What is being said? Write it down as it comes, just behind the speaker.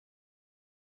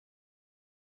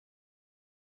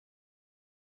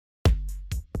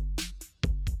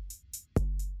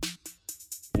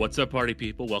What's up, party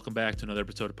people? Welcome back to another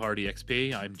episode of Party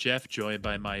XP. I'm Jeff, joined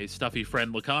by my stuffy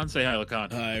friend Lacan. Say hi,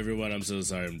 Lacan. Hi, everyone. I'm so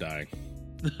sorry I'm dying.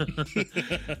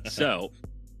 So,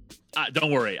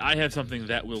 don't worry. I have something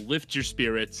that will lift your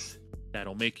spirits,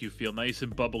 that'll make you feel nice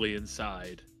and bubbly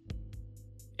inside,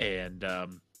 and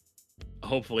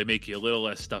hopefully make you a little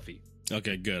less stuffy.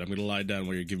 Okay, good. I'm going to lie down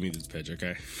while you're giving me this pitch,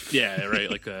 okay? Yeah, right.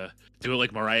 Like, do it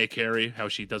like Mariah Carey, how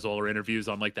she does all her interviews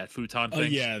on like that futon thing. Oh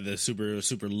yeah, the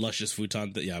super luscious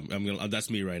futon. Yeah, I'm gonna.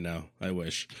 That's me right now. I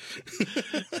wish.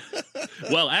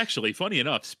 Well, actually, funny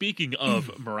enough, speaking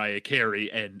of Mariah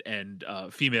Carey and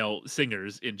female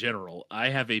singers in general, I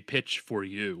have a pitch for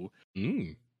you.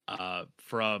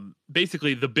 From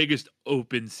basically the biggest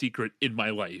open secret in my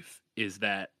life is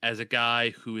that as a guy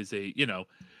who is a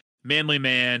manly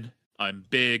man, I'm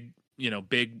big.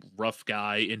 Big, rough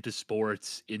guy into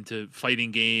sports, into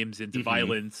fighting games, into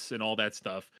violence and all that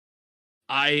stuff.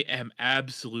 I am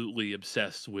absolutely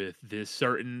obsessed with this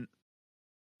certain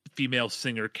female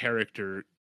singer character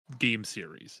game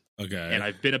series. Okay. And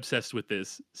I've been obsessed with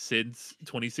this since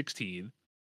 2016.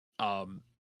 And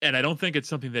I don't think it's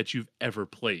something that you've ever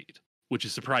played, which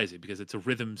is surprising because it's a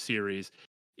rhythm series.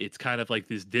 It's kind of like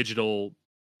this digital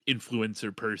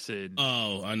influencer person.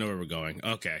 Oh, I know where we're going.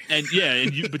 Okay. And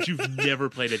but you've never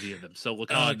played any of them. So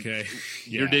look on. Okay.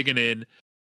 You're digging in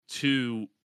to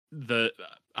the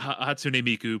Hatsune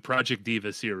Miku Project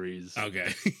Diva series.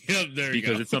 Okay. Yep, there you go.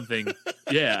 Because it's something.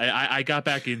 Yeah, I got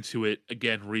back into it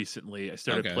again recently. I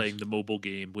started playing the mobile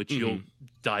game, which you'll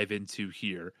dive into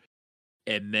here.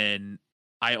 And then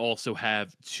I also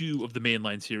have 2 of the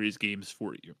mainline series games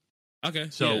for you. Okay.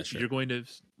 So yeah, sure. you're going to.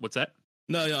 What's that?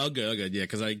 No, yeah, I'll go. Yeah,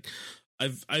 because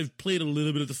I've played a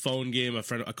little bit of the phone game.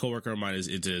 A coworker of mine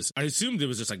is. I assumed it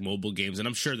was just like mobile games, and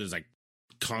I'm sure there's like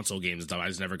console games and stuff. I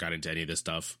just never got into any of this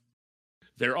stuff.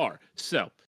 There are.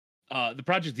 So, the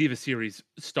Project Diva series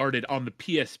started on the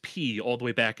PSP all the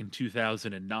way back in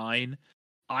 2009.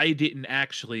 I didn't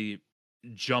actually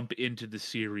jump into the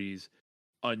series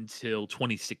until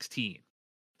 2016.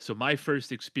 So my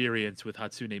first experience with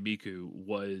Hatsune Miku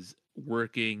was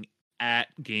working at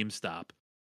GameStop.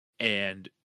 And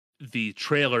the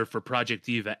trailer for Project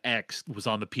Diva X was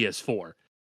on the PS4.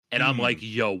 And I'm like,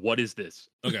 yo, what is this?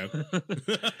 Okay.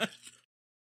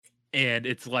 And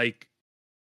it's like,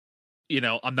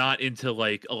 I'm not into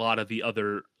like a lot of the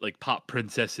other like pop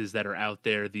princesses that are out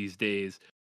there these days.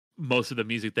 Most of the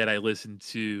music that I listen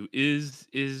to is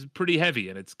pretty heavy,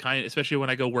 and it's especially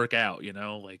when I go work out,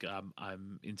 like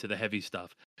I'm into the heavy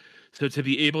stuff. So to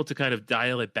be able to kind of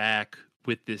dial it back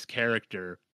with this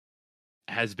character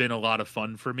has been a lot of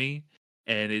fun for me,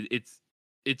 and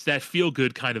it's that feel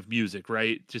good kind of music,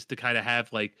 right? Just to kind of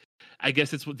have like, I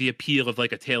guess it's the appeal of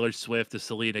like a Taylor Swift, a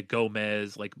Selena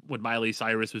Gomez, like when Miley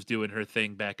Cyrus was doing her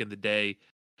thing back in the day,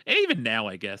 and even now,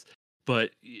 I guess.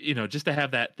 But just to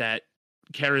have that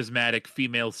charismatic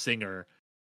female singer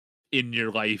in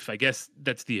your life, I guess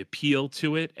that's the appeal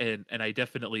to it, and I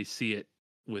definitely see it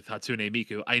with Hatsune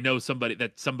Miku. I know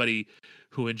somebody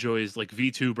who enjoys like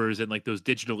VTubers and like those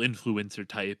digital influencer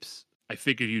types. I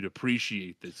figured you'd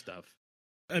appreciate this stuff.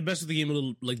 I messed with the game a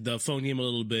little, like the phone game a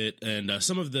little bit, and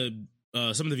some of the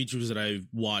VTubers that I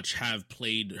watch have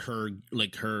played her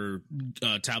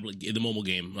tablet, the mobile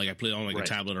game. Like I played on a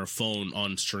tablet or a phone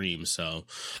on stream. So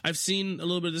I've seen a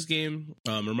little bit of this game.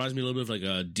 Reminds me a little bit of like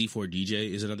a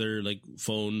D4DJ is another like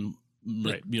phone,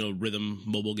 rhythm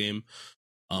mobile game.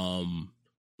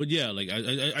 But yeah, like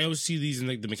I always see these, and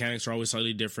like the mechanics are always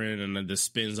slightly different, and the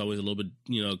spin's always a little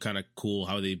bit, kind of cool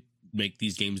how they make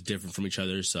these games different from each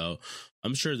other. So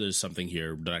I'm sure there's something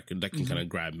here that can kind of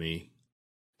grab me.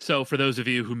 So for those of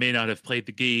you who may not have played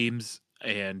the games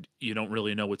and you don't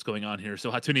really know what's going on here,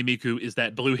 so Hatsune Miku is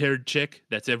that blue-haired chick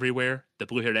that's everywhere, the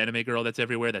blue-haired anime girl that's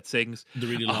everywhere that sings. The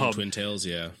really long twin tails,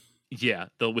 yeah. Yeah,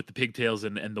 with the pigtails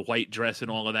and the white dress and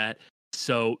all of that.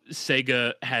 So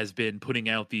Sega has been putting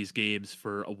out these games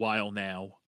for a while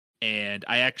now, and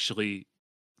I actually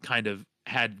kind of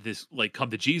had this like come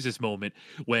to Jesus moment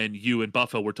when you and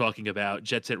Buffo were talking about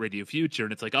Jet Set Radio Future,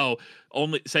 and it's like,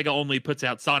 Sega only puts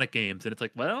out Sonic games, and it's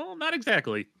like, well, not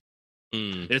exactly.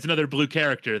 There's another blue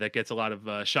character that gets a lot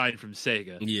of shine from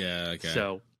Sega. Yeah, okay.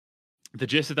 So the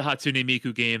gist of the Hatsune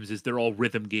Miku games is they're all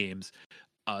rhythm games.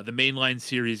 The mainline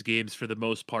series games, for the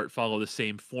most part, follow the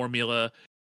same formula.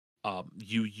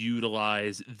 You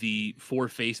utilize the 4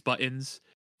 face buttons,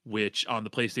 which on the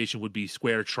PlayStation would be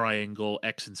square, triangle,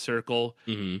 X, and circle.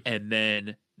 And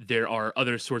then there are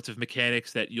other sorts of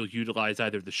mechanics that you'll utilize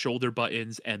either the shoulder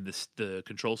buttons and the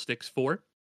control sticks for.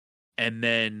 And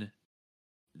then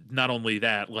not only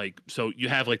that, like, so you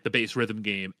have like the base rhythm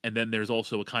game, and then there's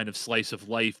also a kind of slice of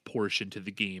life portion to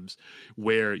the games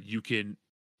where you can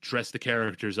dress the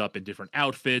characters up in different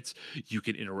outfits. You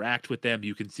can interact with them.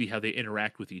 You can see how they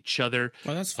interact with each other.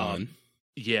 Oh, that's fun.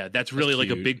 Yeah, that's really like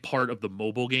a big part of the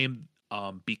mobile game.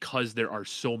 Because there are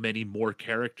so many more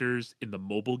characters in the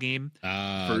mobile game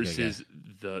versus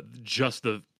the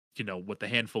with the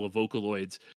handful of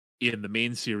Vocaloids in the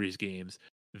main series games.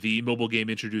 The mobile game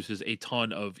introduces a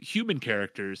ton of human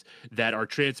characters that are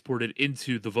transported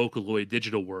into the Vocaloid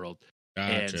digital world.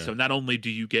 Gotcha. And so not only do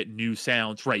you get new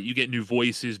sounds, right, you get new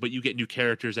voices, but you get new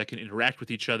characters that can interact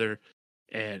with each other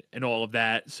and all of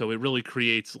that. So it really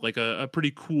creates like a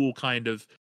pretty cool kind of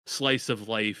slice of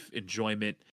life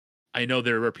enjoyment. I know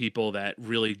there are people that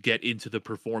really get into the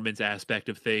performance aspect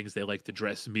of things. They like to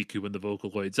dress Miku and the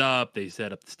Vocaloids up. They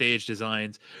set up the stage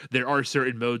designs. There are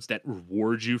certain modes that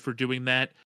reward you for doing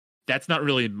that. That's not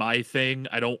really my thing.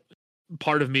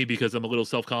 Part of me, because I'm a little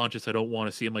self-conscious, I don't want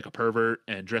to seem like a pervert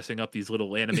and dressing up these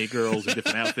little anime girls in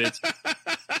different outfits.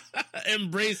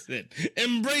 Embrace it,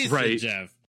 right.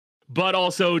 Jeff. But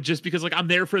also just because like I'm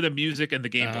there for the music and the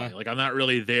gameplay. Like I'm not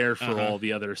really there for all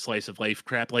the other slice of life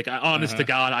crap. Like honest to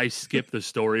God, I skip the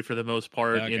story for the most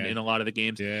part in a lot of the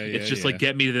games. It's just like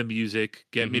get me to the music,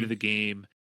 get me to the game.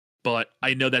 But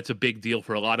I know that's a big deal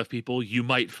for a lot of people. You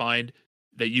might find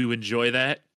that you enjoy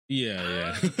that.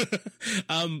 Yeah.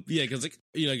 Because like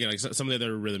again, like some of the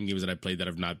other rhythm games that I played that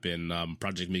have not been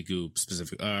Project Miku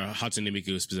specific, Hatsune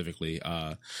Miku specifically.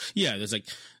 There's like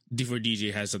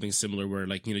D4DJ has something similar where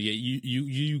like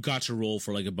you got to roll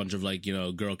for like a bunch of like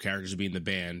girl characters to be in the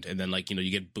band, and then like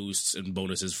you get boosts and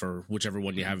bonuses for whichever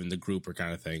one you have in the group or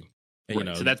kind of thing. And,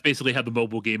 right. So that's basically how the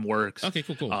mobile game works. Okay,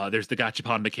 cool. There's the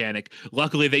gachapon mechanic.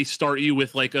 Luckily, they start you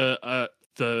with like the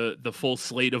full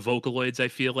slate of Vocaloids, I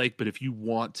feel like, but if you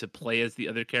want to play as the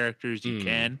other characters, you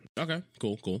can. Okay,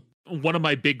 cool. One of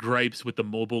my big gripes with the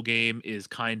mobile game is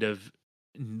kind of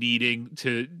needing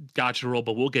to gacha roll,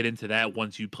 but we'll get into that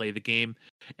once you play the game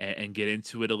and get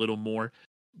into it a little more.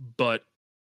 But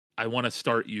I want to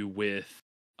start you with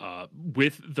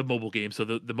the mobile game. So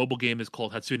the mobile game is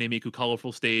called Hatsune Miku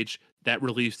Colorful Stage. That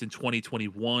released in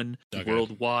 2021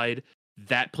 worldwide.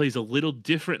 That plays a little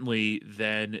differently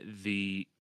than the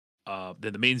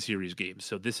main series game.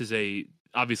 So this is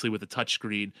obviously with a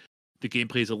touchscreen. The game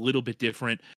plays a little bit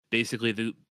different. Basically,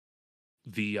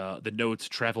 the notes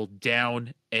travel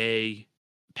down a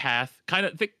path, kind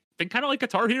of like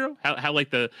Guitar Hero. How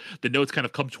like the notes kind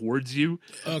of come towards you,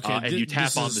 and you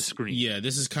tap on the screen. Yeah,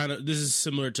 this is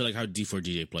similar to like how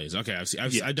D4DJ plays. Okay, I've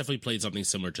definitely played something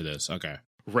similar to this. Okay,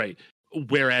 right.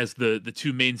 Whereas the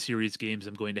two main series games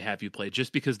I'm going to have you play,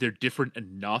 just because they're different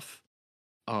enough,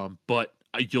 but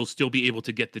you'll still be able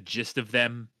to get the gist of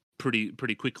them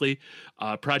pretty quickly.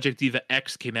 Project Diva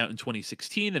X came out in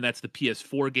 2016, and that's the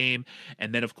PS4 game.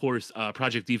 And then, of course,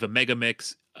 Project Diva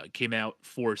Megamix came out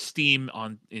for Steam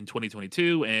in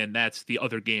 2022, and that's the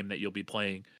other game that you'll be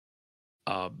playing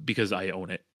because I own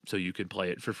it, so you can play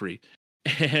it for free.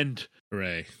 And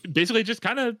basically just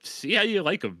kind of see how you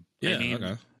like them. Yeah, I mean,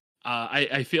 okay.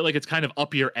 I feel like it's kind of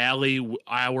up your alley.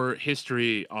 Our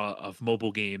history of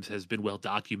mobile games has been well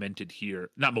documented here.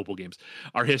 Not mobile games.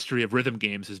 Our history of rhythm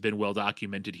games has been well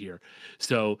documented here.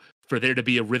 So for there to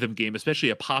be a rhythm game, especially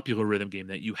a popular rhythm game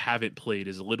that you haven't played,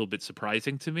 is a little bit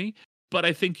surprising to me. But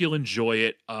I think you'll enjoy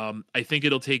it. I think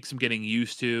it'll take some getting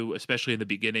used to, especially in the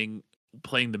beginning.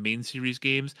 Playing the main series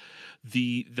games,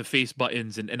 the face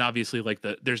buttons and obviously like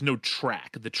there's no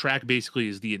track. The track basically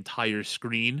is the entire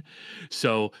screen,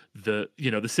 so the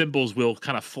symbols will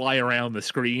kind of fly around the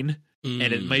screen, and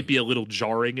it might be a little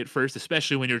jarring at first,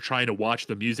 especially when you're trying to watch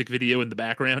the music video in the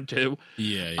background too.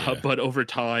 But over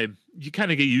time you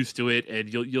kind of get used to it, and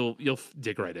you'll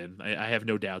dig right in. I have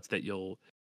no doubts that you'll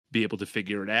be able to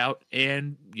figure it out,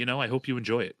 and I hope you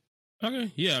enjoy it.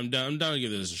 Okay, yeah, I'm down to give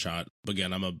this a shot.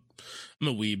 Again, I'm a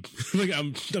weeb. like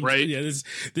I'm right. Yeah, this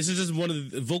is just one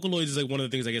of the Vocaloids is like one of the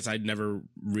things I guess I never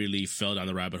really fell down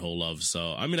the rabbit hole of.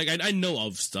 So I mean, like I know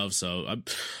of stuff, so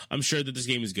I'm sure that this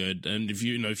game is good. And if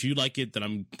you like it, then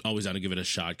I'm always down to give it a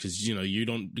shot, because you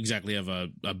don't exactly have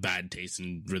a bad taste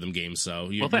in rhythm games.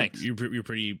 So thanks. You're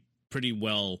pretty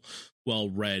well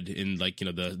read in like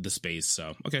the space.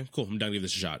 So okay, cool. I'm down to give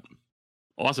this a shot.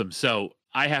 Awesome. So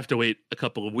I have to wait a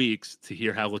couple of weeks to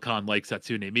hear how Lacan likes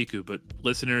Hatsune Miku, but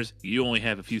listeners, you only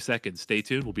have a few seconds. Stay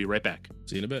tuned. We'll be right back.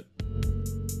 See you in a bit.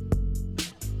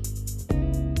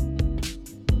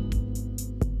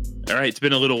 All right, it's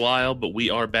been a little while, but we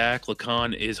are back.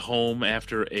 Lacan is home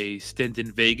after a stint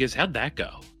in Vegas. How'd that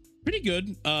go? Pretty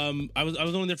good. I was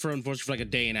only there for unfortunately for like a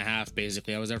day and a half.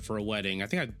 Basically, I was there for a wedding. I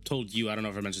think I told you. I don't know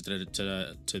if I mentioned it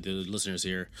to the listeners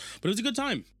here, but it was a good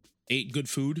time. Ate good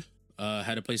food. Went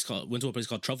to a place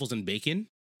called Truffles and Bacon,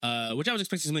 which I was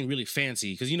expecting something really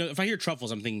fancy because if I hear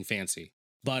truffles, I'm thinking fancy.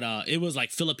 But it was like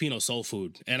Filipino soul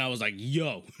food, and I was like,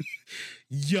 yo,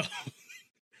 yo.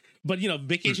 But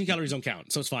vacation calories don't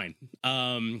count, so it's fine.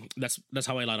 That's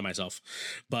how I lie to myself.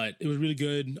 But it was really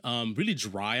good. Really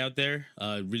dry out there.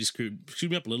 Really screwed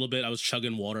me up a little bit. I was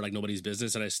chugging water like nobody's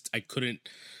business, and I couldn't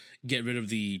get rid of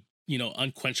the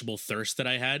unquenchable thirst that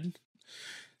I had.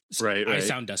 Right. I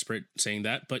sound desperate saying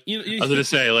that, but I was gonna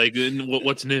say, like,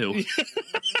 what's new?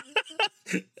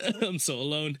 I'm so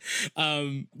alone.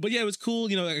 But yeah, it was cool.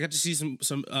 I got to see some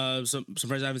friends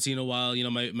I haven't seen in a while.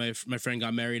 My friend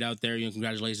got married out there.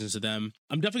 Congratulations to them.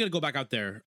 I'm definitely gonna go back out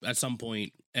there at some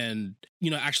point and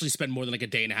actually spend more than like a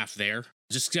day and a half there.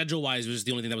 Just schedule wise, it was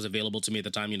the only thing that was available to me at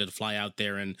the time. To fly out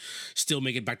there and still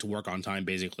make it back to work on time,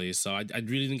 basically. So I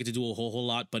really didn't get to do a whole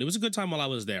lot, but it was a good time while I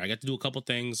was there. I got to do a couple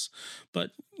things,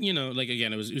 but like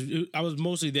again, I was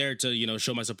mostly there to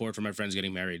show my support for my friends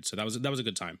getting married. So that was a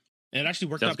good time. And it actually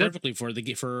worked out perfectly for the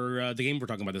game we're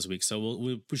talking about this week. So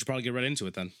we should probably get right into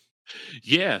it then.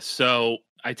 Yeah. So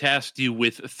I tasked you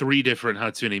with 3 different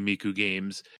Hatsune Miku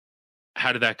games.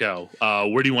 How did that go?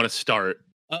 Where do you want to start?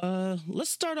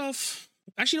 Let's start off.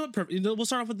 Actually, we'll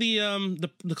start off with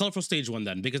the colorful stage one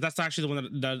then, because that's actually the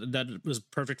one that was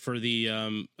perfect for the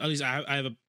at least I have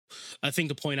a thing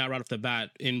to point out right off the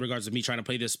bat in regards to me trying to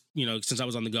play this, since I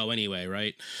was on the go anyway,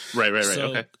 right? Right.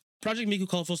 So, Okay. Project Miku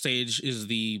Colorful Stage is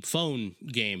the phone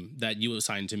game that you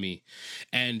assigned to me.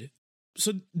 And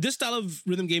so this style of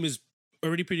rhythm game is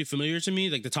already pretty familiar to me.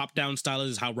 Like the top-down style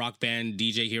is how Rock Band,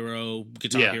 DJ Hero,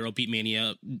 Guitar Hero, Beat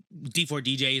Mania, D4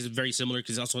 DJ is very similar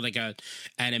because it's also like a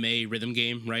anime rhythm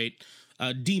game, right?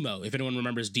 Demo, if anyone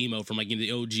remembers Demo from like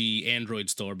the OG Android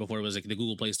store before it was like the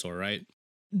Google Play Store, right?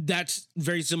 That's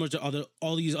very similar to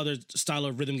all these other style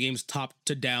of rhythm games, top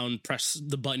to down, press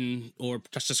the button or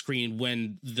touch the screen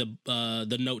when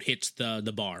the note hits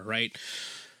the bar, right?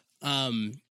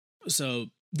 So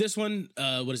this one,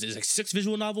 what is it? It's like 6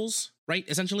 visual novels, right?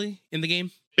 Essentially in the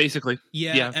game. Basically.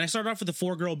 Yeah. And I started off with a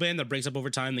 4-girl band that breaks up over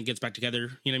time, then gets back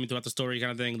together, throughout the story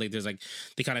kind of thing. Like there's like,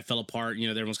 they kind of fell apart,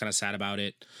 everyone's kind of sad about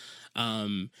it.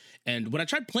 And when I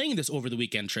tried playing this over the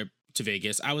weekend trip to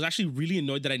Vegas, I was actually really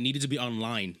annoyed that I needed to be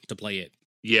online to play it.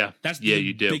 Yeah. That's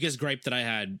the biggest gripe that I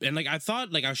had. And like, I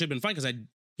thought like I should have been fine because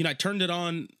I turned it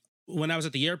on when I was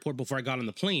at the airport before I got on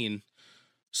the plane.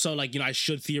 So like, I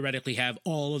should theoretically have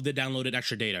all of the downloaded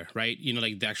extra data, right?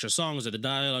 Like the extra songs or the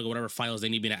dialogue or whatever files they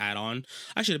need me to add on.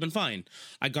 I should have been fine.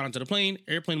 I got onto the plane,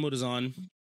 airplane mode is on,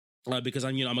 because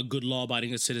I'm a good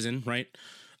law-abiding citizen, right?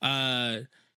 And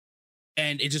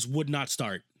it just would not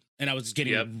start. And I was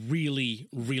getting really,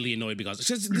 really annoyed because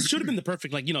this should have been the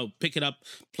perfect, like, pick it up,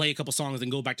 play a couple songs, and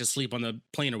go back to sleep on the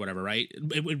plane or whatever, right?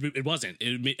 It wasn't.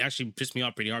 It actually pissed me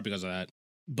off pretty hard because of that.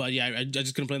 But yeah, I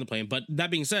just couldn't play on the plane. But that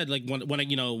being said, like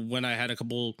when I had a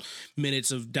couple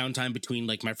minutes of downtime between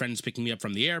like my friends picking me up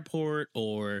from the airport,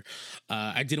 or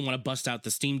I didn't want to bust out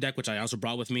the Steam Deck, which I also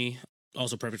brought with me,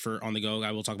 also perfect for on the go.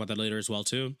 I will talk about that later as well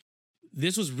too.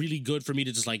 This was really good for me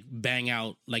to just like bang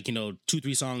out like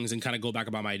 2-3 songs and kind of go back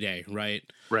about my day, right?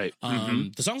 Right.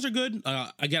 The songs are good.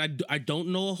 Again, I don't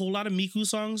know a whole lot of Miku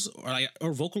songs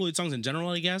or Vocaloid songs in general,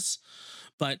 I guess,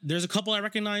 but there's a couple I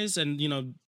recognize, and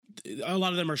a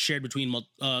lot of them are shared between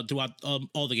throughout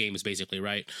all the games, basically,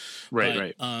 right?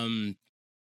 Right.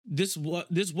 This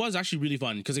was actually really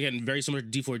fun because again, very similar to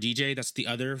D4 DJ. That's the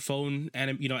other phone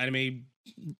anime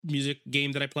music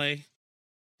game that I play.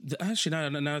 Actually,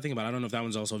 now I think about it, I don't know if that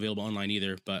one's also available online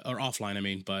either, or offline. I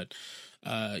mean, but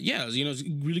yeah, it's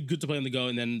really good to play on the go.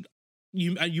 And then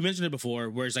you mentioned it before,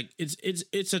 where it's like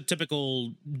it's a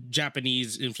typical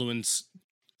Japanese influence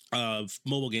of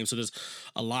mobile game. So there's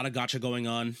a lot of gacha going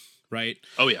on, right?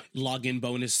 Oh yeah, login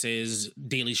bonuses,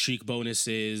 daily streak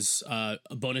bonuses,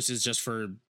 bonuses just for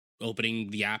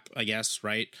opening the app, I guess,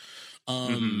 right?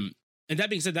 And that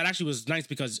being said, that actually was nice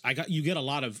because you get a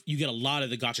lot of the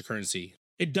gacha currency.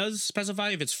 It does specify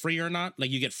if it's free or not.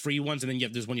 Like you get free ones, and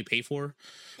then there's one you pay for.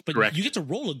 But correct. You get to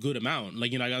roll a good amount.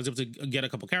 Like I was able to get a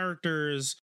couple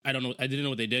characters. I don't know. I didn't know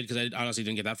what they did because I honestly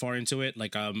didn't get that far into it.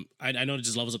 Like I know it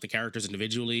just levels up the characters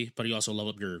individually, but you also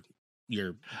level up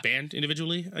your band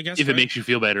individually, I guess. If it makes you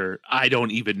feel better, I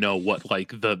don't even know what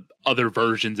like the other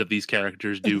versions of these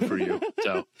characters do for you.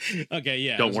 So okay,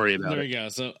 yeah, don't worry about it. There we go.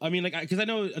 So I mean, like, because I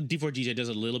know D4 DJ does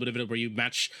a little bit of it where you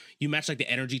match like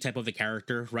the energy type of the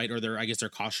character, right, or their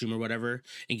costume or whatever,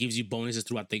 and gives you bonuses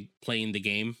throughout playing the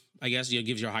game. I guess.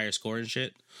 Gives you a higher score and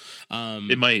shit.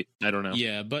 It might. I don't know.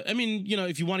 Yeah, but I mean,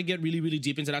 if you want to get really, really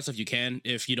deep into that stuff, you can.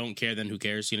 If you don't care, then who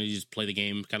cares? You just play the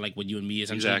game, kind of like what you and me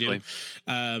essentially do.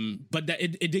 But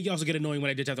it did also get annoying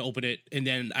when I did have to open it, and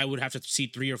then I would have to see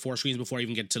 3 or 4 screens before I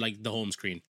even get to like the home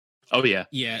screen. Oh yeah,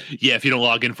 yeah. If you don't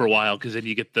log in for a while, because then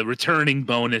you get the returning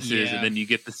bonuses, and then you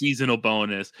get the seasonal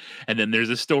bonus, and then there's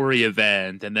a story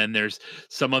event, and then there's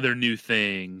some other new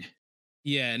thing.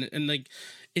 Yeah, and like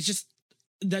it's just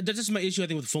that's just my issue. I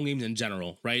think with phone games in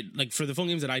general, right? Like for the phone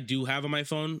games that I do have on my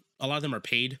phone, a lot of them are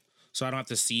paid, so I don't have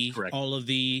to see all of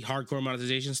the hardcore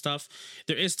monetization stuff.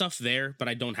 There is stuff there, but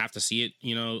I don't have to see it,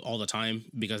 all the time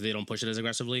because they don't push it as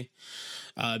aggressively.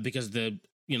 Because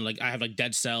like I have like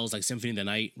Dead Cells, like Symphony of the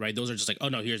Night, right? Those are just like, oh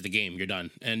no, here's the game, you're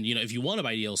done. And if you want to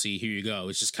buy DLC, here you go.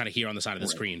 It's just kind of here on the side of the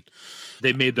screen.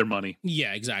 They made their money.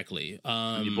 Yeah, exactly.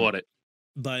 And you bought it,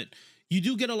 but you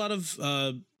do get a lot of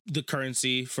the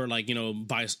currency for like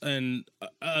buy. And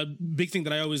a big thing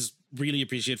that I always really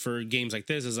appreciate for games like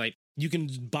this is like you can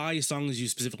buy songs you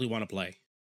specifically want to play.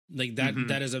 Like that.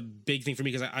 That is a big thing for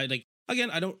me because I like. Again,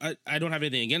 I don't have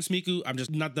anything against Miku. I'm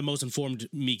just not the most informed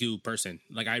Miku person.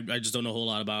 Like I just don't know a whole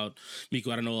lot about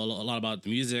Miku. I don't know a lot about the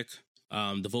music,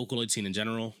 the Vocaloid scene in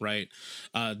general, right?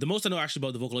 The most I know actually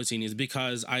about the Vocaloid scene is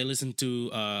because I listen to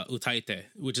utaite,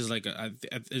 which is like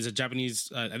is a Japanese,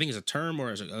 I think it's a term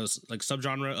or a like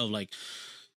subgenre of like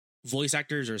voice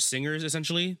actors or singers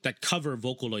essentially that cover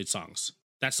Vocaloid songs.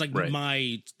 That's like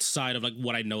my side of like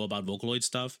what I know about Vocaloid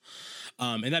stuff.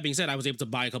 And that being said, I was able to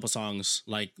buy a couple songs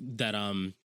like that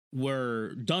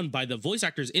were done by the voice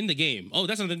actors in the game. Oh,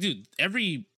 that's another thing, dude.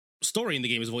 Every story in the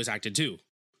game is voice acted too.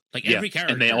 Like every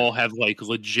character. And they all have like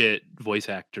legit voice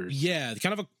actors. Yeah,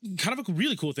 kind of a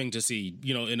really cool thing to see,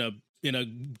 in a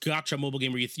gacha mobile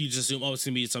game where you just assume, oh, it's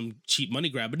gonna be some cheap money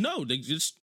grab. But no,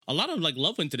 just a lot of like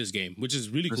love went to this game, which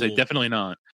is really cool. Definitely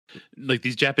not. Like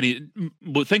these Japanese,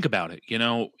 well, think about it.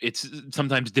 It's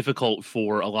sometimes difficult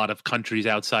for a lot of countries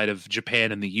outside of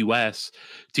Japan and the US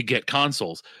to get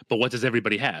consoles. But what does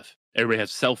everybody have? Everybody has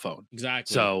a cell phone.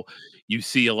 Exactly. So you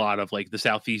see a lot of like the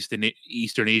Southeast and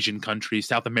Eastern Asian countries,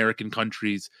 South American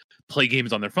countries play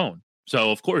games on their phone. So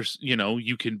of course,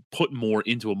 you can put more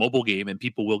into a mobile game and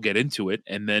people will get into it.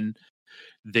 And then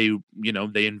they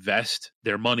invest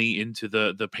their money into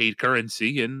the paid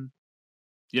currency and,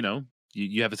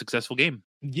 you have a successful game.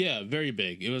 Yeah, very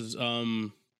big. It was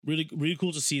really, really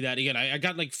cool to see that. Again, I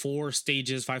got like 5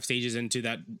 stages into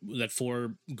that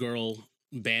 4-girl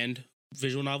band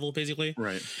visual novel, basically.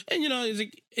 Right. And it's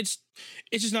like it's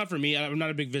just not for me. I'm not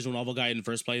a big visual novel guy in the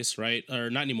first place, right? Or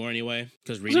not anymore anyway.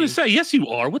 Because I was gonna say, yes, you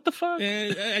are. What the fuck?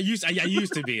 I used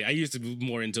to be. I used to be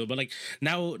more into it, but like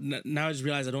now I just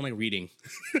realize I don't like reading.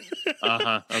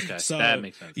 Okay. So that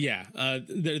makes sense. Yeah.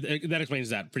 That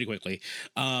explains that pretty quickly.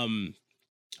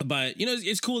 But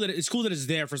it's cool that it's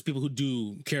there for people who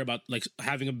do care about like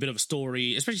having a bit of a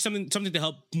story, especially something to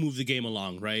help move the game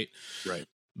along, right? Right.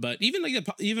 But even like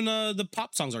the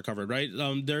pop songs are covered, right?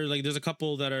 There's a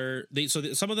couple that are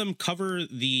some of them cover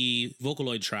the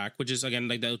Vocaloid track, which is again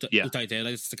like the utaite,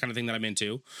 like it's the kind of thing that I'm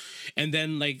into, and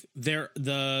then like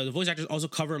the voice actors also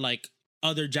cover like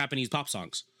other Japanese pop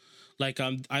songs. Like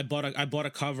I bought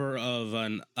a cover of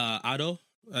an Ado.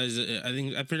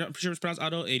 I'm pretty sure it's pronounced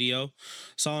Ado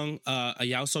song, a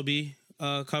Yaosobi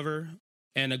cover,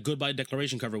 and a Goodbye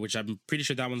Declaration cover, which I'm pretty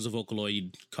sure that one's a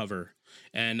Vocaloid cover,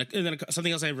 and then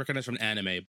something else I recognize from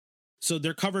anime. So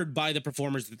they're covered by the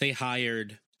performers that they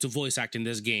hired to voice act in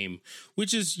this game,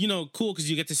 which is cool because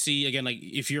you get to see again, like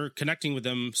if you're connecting with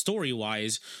them story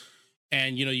wise,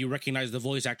 and you recognize the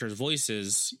voice actors'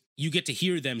 voices, you get to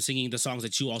hear them singing the songs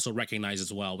that you also recognize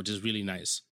as well, which is really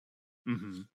nice.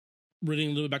 Mm-hmm.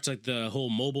 Relating a little bit back to like the whole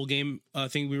mobile game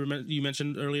thing you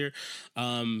mentioned earlier.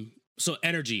 So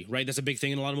energy, right? That's a big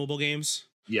thing in a lot of mobile games.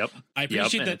 Yep. I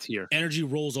appreciate that energy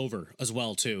rolls over as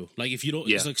well too. Like if you don't,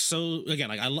 it's like so again.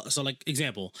 Like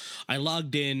example, I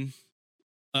logged in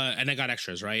and I got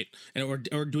extras, right? And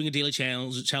or doing a daily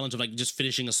challenge of like just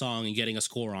finishing a song and getting a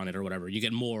score on it or whatever. You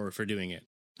get more for doing it.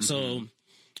 Mm-hmm. So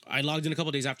I logged in a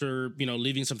couple days after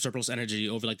leaving some surplus energy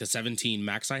over like the 17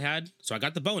 max I had. So I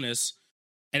got the bonus.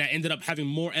 And I ended up having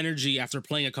more energy after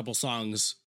playing a couple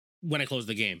songs when I closed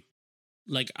the game.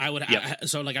 Like I would,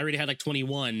 so like I already had like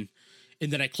 21,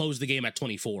 and then I closed the game at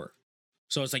 24.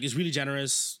 So it's like it's really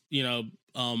generous, which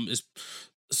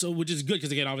is good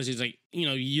because again, obviously it's like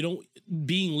you don't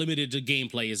being limited to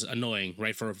gameplay is annoying,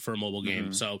 right? For a mobile game.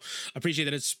 Mm-hmm. So I appreciate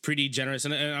that it's pretty generous,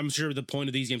 and I'm sure the point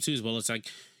of these games too as well. It's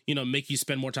like make you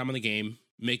spend more time on the game.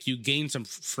 Make you gain some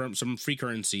free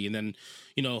currency, and then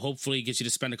hopefully gets you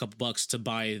to spend a couple bucks to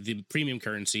buy the premium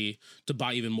currency to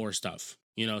buy even more stuff.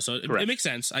 So it Correct. makes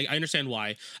sense. I understand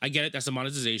why. I get it. That's the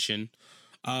monetization.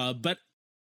 But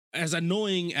as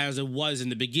annoying as it was in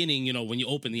the beginning, when you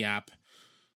open the app,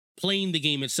 playing the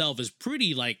game itself is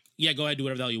pretty like, yeah, go ahead, do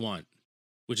whatever the hell you want,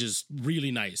 which is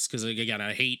really nice. Because again,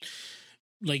 I hate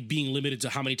like being limited to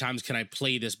how many times can I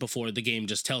play this before the game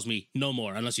just tells me no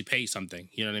more unless you pay something.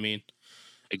 You know what I mean?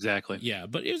 Exactly. Yeah,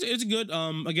 but it's good.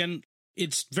 Again,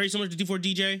 it's very similar to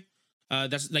D4DJ.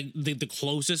 That's like the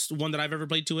closest one that I've ever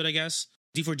played to it, I guess.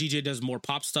 D4DJ does more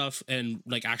pop stuff and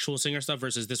like actual singer stuff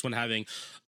versus this one having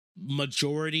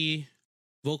majority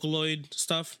Vocaloid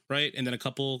stuff, right? And then a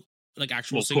couple like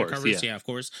actual singer covers. Yeah, of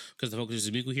course, because the focus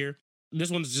is Miku here. This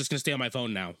one's just gonna stay on my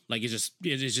phone now. Like it's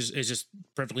just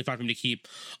perfectly fine for me to keep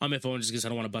on my phone, just because I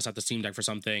don't want to bust out the Steam Deck for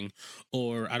something,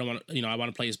 or I don't want to, I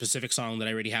want to play a specific song that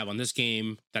I already have on this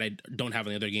game that I don't have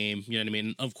on the other game. You know what I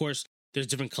mean? Of course, there's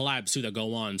different collabs too that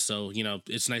go on, so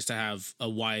it's nice to have a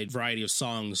wide variety of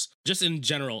songs just in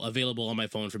general available on my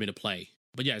phone for me to play.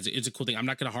 But yeah, it's a cool thing. I'm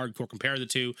not gonna hardcore compare the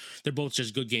two. They're both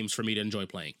just good games for me to enjoy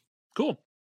playing. Cool.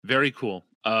 Very cool.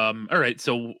 All right.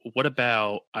 So what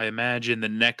about, I imagine the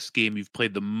next game you've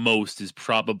played the most is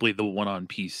probably the one on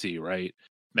PC, right?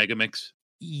 Megamix?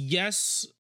 Yes,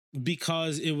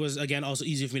 because it was, again, also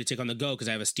easier for me to take on the go because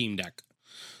I have a Steam Deck.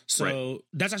 So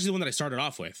That's actually the one that I started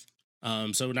off with.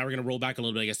 So now we're going to roll back a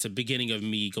little bit, I guess, to the beginning of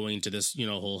me going into this,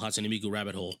 whole Hatsune Miku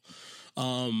rabbit hole.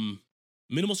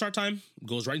 Minimal start time,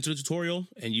 goes right into the tutorial,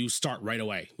 and you start right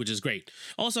away, which is great.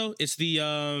 Also, it's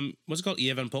the, what's it called?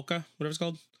 Eleven Polka, whatever it's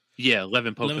called. Yeah,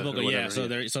 Eleven Polka. Yeah. So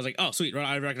I was like, oh, sweet.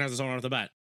 I recognize the song right off the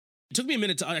bat. It took me a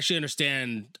minute to actually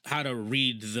understand how to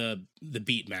read the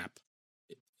beat map.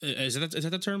 Is that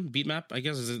the term? Beat map, I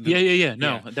guess? Yeah.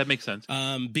 No, that makes sense.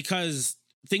 Because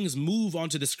things move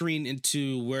onto the screen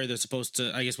into where they're supposed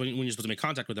to, I guess, when you're supposed to make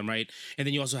contact with them, right? And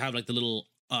then you also have like the little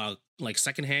like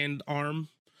second hand arm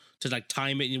to like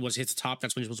time it, and once it hits the top,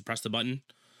 that's when you're supposed to press the button.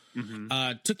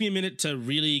 Mm-hmm. Took me a minute to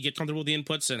really get comfortable with the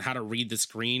inputs and how to read the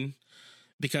screen,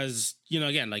 because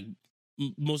again, like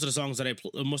most of the songs that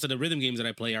most of the rhythm games that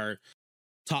I play are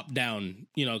top down,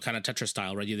 kind of Tetris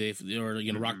style, right? Or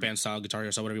rock band style, guitar hero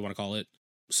style, whatever you want to call it.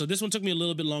 So this one took me a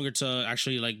little bit longer to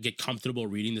actually like get comfortable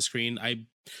reading the screen. I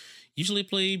usually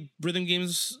play rhythm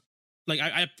games. Like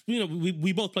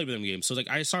we both play rhythm games. So like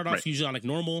I start off usually on like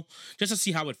normal just to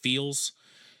see how it feels.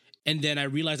 And then I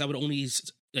realized I would only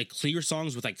like clear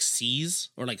songs with like C's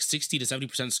or like 60 to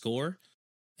 70% score.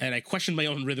 And I questioned my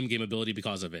own rhythm game ability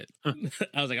because of it.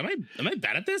 I was like, am I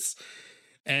bad at this?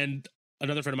 And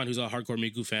another friend of mine who's a hardcore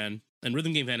Miku fan and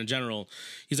rhythm game fan in general,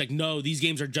 he's like, no, these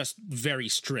games are just very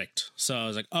strict. So I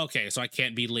was like, okay, so I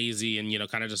can't be lazy and,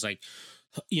 kind of just like,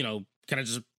 kind of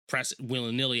just press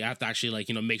willy-nilly. I have to actually like,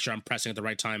 make sure I'm pressing at the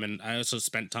right time. And I also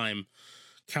spent time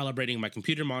calibrating my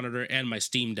computer monitor and my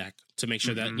Steam Deck to make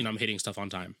sure that, I'm hitting stuff on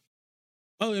time.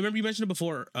 Oh, I remember you mentioned it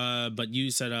before, but you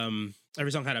said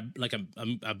every song had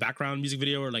a background music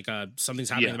video or like something's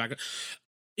happening in the background.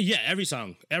 Yeah, every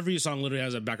song literally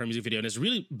has a background music video, and it's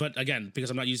really, but again, because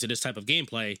I'm not used to this type of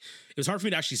gameplay, it was hard for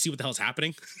me to actually see what the hell's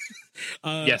happening.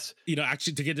 Yes,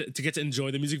 actually to get to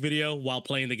enjoy the music video while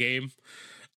playing the game.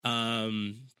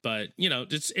 But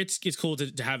it's cool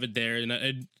to have it there.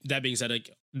 And that being said,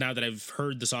 like now that I've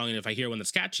heard the song, and if I hear one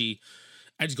that's catchy,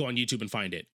 I just go on YouTube and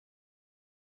find it.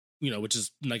 Which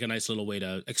is like a nice little way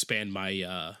to expand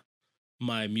my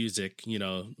my music,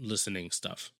 listening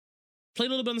stuff. Played a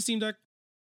little bit on the Steam Deck.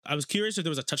 I was curious if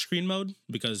there was a touchscreen mode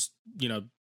because,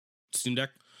 Steam Deck.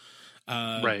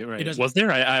 Right. Was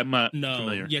there? I'm not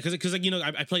familiar. Yeah, because like,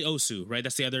 I play Osu, right?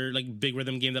 That's the other like big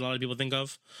rhythm game that a lot of people think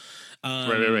of.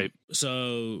 Right.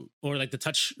 So, or like the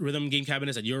touch rhythm game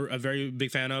cabinets that you're a very big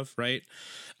fan of, right?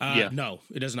 Yeah. No,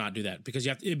 it does not do that because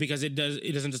it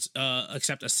doesn't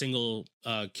accept a single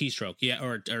keystroke,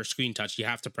 or screen touch. You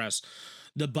have to press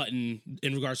the button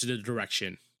in regards to the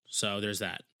direction. So there's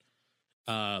that.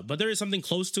 But there is something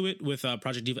close to it with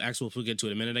Project Diva X. We'll get to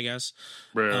it in a minute, I guess.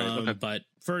 Right. Okay. But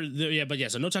so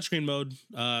no touchscreen mode,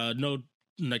 no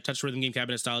like touch rhythm game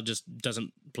cabinet style, just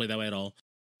doesn't play that way at all.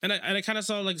 And I kind of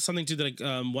saw like something too that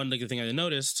like one like the thing I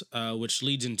noticed, which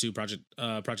leads into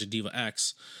Project Diva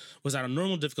X, was that on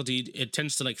normal difficulty it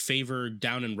tends to like favor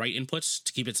down and right inputs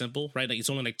to keep it simple, right? Like it's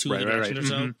only like two directions or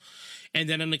so, and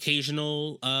then an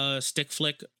occasional stick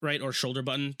flick, right, or shoulder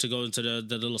button to go into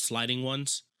the little sliding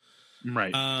ones.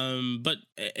 Right. But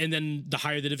and then the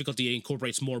higher the difficulty, it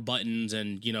incorporates more buttons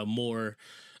and more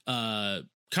kind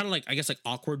of like, I guess, like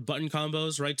awkward button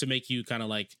combos, right, to make you kind of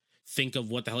like think of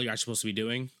what the hell you're actually supposed to be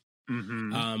doing.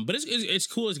 But it's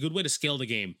cool. It's a good way to scale the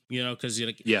game, because you're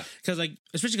like, because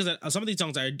especially because some of these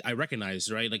songs I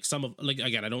recognize, right, like some of, like,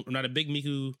 again, I'm not a big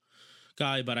Miku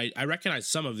guy, but I recognize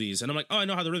some of these, and I'm like, oh, I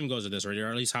know how the rhythm goes with this, or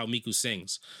at least how Miku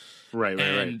sings. Right.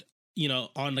 And you know,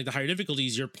 on like the higher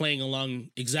difficulties, you're playing along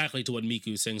exactly to what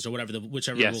Miku sings or whatever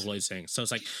whichever vocaloid sings. So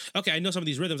it's like, okay, I know some of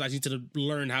these rhythms. I need to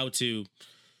learn how to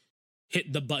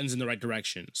hit the buttons in the right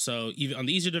direction. So even on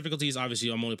the easier difficulties, obviously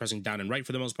I'm only pressing down and right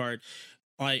for the most part.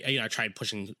 I tried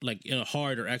pushing like, you know,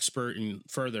 hard or expert and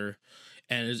further,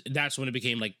 and that's when it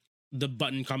became like the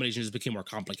button combinations became more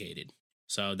complicated.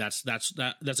 So that's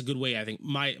a good way, I think,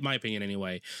 my opinion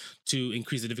anyway, to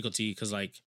increase the difficulty. Because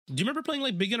like, do you remember playing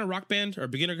like beginner Rock Band or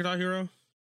beginner Guitar Hero?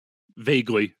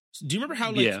 Vaguely. Do you remember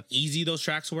how like easy those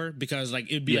tracks were? Because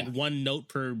like it'd be like one note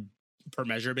per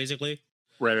measure basically.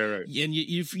 Right. And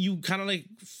you kind of like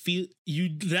feel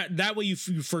that way you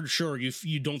for sure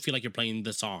you don't feel like you're playing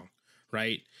the song,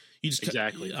 right? You just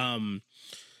exactly.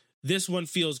 This one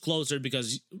feels closer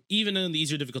because even in the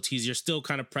easier difficulties, you're still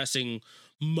kind of pressing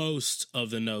most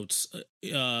of the notes,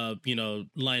 you know,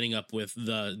 lining up with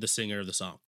the singer of the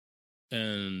song.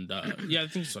 And yeah, I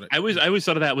think that's what I always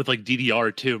thought of that with like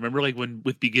DDR too. Remember, like when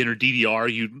with beginner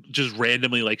DDR, you just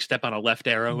randomly like step on a left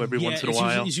arrow every once in a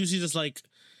while. It's usually just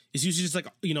like,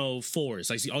 you know, fours.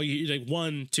 Like all you like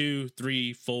 1, 2,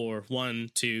 3, 4, 1,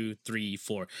 2, 3,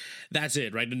 4. That's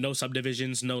it, right? No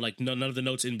subdivisions, no like none of the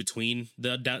notes in between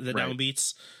the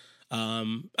downbeats.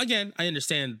 Again, I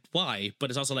understand why, but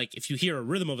it's also like if you hear a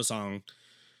rhythm of a song,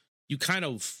 you kind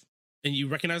of and you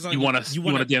recognize like, you want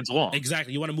to dance along.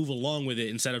 Exactly, you want to move along with it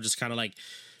instead of just kind of like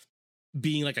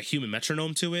being like a human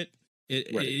metronome to it.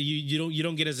 You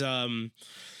don't get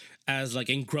as like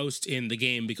engrossed in the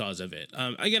game because of it.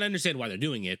 Again, I understand why they're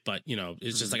doing it, but you know,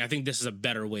 it's just like I think this is a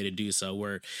better way to do so,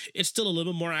 where it's still a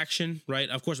little bit more action, right?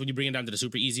 Of course, when you bring it down to the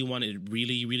super easy one, it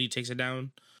really, really takes it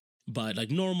down. But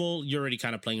like normal, you're already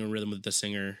kind of playing a rhythm with the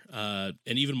singer, and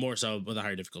even more so with the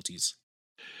higher difficulties.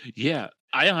 Yeah,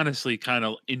 I honestly kind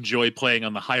of enjoy playing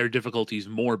on the higher difficulties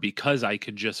more because I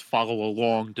can just follow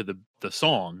along to the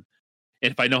song.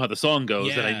 And if I know how the song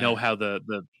goes, then I know how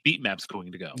the beat map's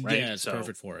going to go, right? Yeah, it's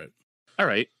perfect for it. All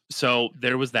right. So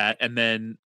there was that. And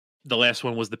then the last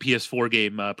one was the PS4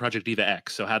 game, Project Diva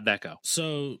X. So how'd that go?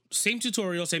 So same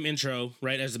tutorial, same intro,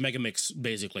 right, as the Mega Mix,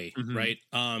 basically, right?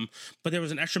 But there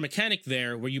was an extra mechanic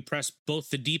there where you press both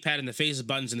the D-pad and the phase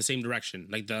buttons in the same direction,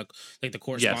 like the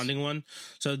corresponding one.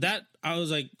 So that I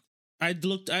was like, I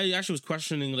actually was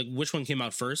questioning like which one came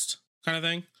out first, kind of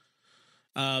thing.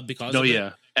 Because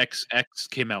X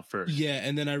came out first. Yeah,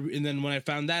 and then when I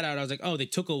found that out, I was like, oh, they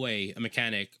took away a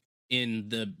mechanic in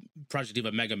the Project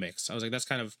Diva Mega Mix. I was like, that's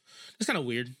kind of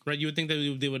weird, right? You would think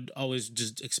that they would always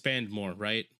just expand more,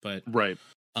 right? But right.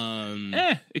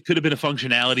 It could have been a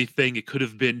functionality thing. It could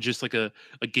have been just like a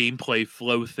gameplay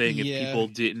flow thing if people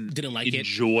didn't like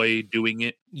enjoy doing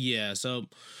it. Yeah, so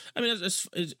I mean,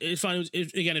 it's fine.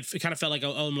 It kind of felt like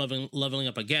I'm leveling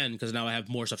up again because now I have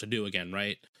more stuff to do again,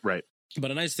 right? Right. But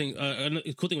a nice thing, a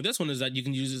cool thing with this one is that you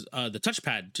can use the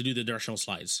touchpad to do the directional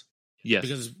slides. Yes.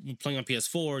 Because playing on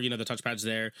PS4, you know, the touchpad's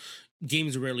there.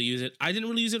 Games rarely use it. I didn't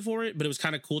really use it for it, but it was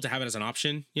kind of cool to have it as an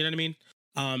option. You know what I mean?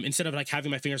 Instead of like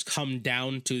having my fingers come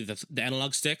down to the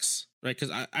analog sticks, right? Because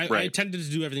I tended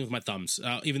to do everything with my thumbs,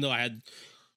 even though I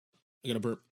got a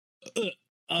burp.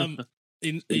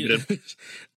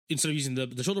 Instead of using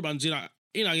the shoulder buttons,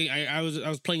 I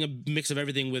was playing a mix of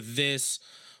everything with this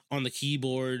on the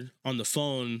keyboard, on the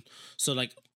phone. So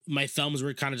like my thumbs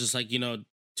were kind of just like, you know,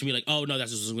 to me like, oh no,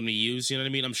 that's just going to be used. You know what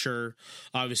I mean? I'm sure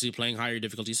obviously playing higher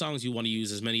difficulty songs, you want to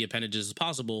use as many appendages as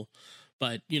possible.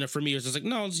 But, you know, for me, it was just like,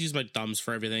 no, I'll just use my thumbs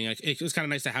for everything. Like, it was kind of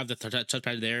nice to have the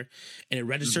touchpad there, and it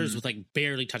registers with like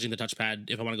barely touching the touchpad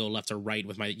if I want to go left or right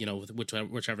with my, you know, with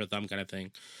whichever thumb kind of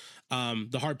thing.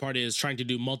 The hard part is trying to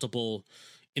do multiple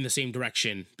in the same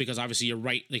direction, because obviously you're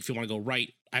right. Like if you want to go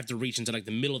right, I have to reach into like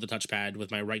the middle of the touchpad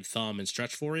with my right thumb and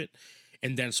stretch for it,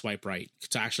 and then swipe right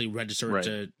to actually register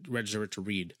it to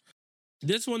read.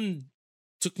 This one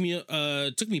took me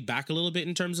back a little bit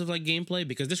in terms of like gameplay,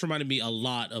 because this reminded me a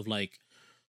lot of like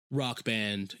Rock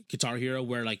Band, Guitar Hero,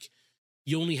 where like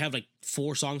you only have like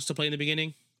 4 songs to play in the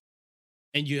beginning,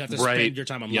 and you have to spend your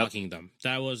time unlocking them.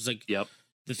 That was like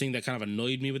the thing that kind of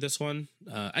annoyed me with this one.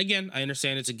 Again, I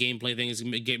understand it's a gameplay thing. It's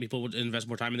get people to invest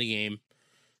more time in the game,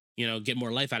 you know, get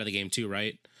more life out of the game too,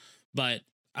 right? But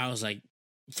I was like,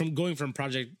 from going from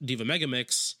Project Diva Mega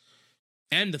Mix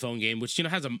and the phone game, which, you know,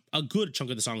 has a good chunk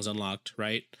of the songs unlocked,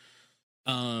 right?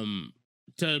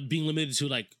 To being limited to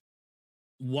like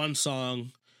 1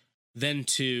 song, then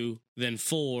 2, then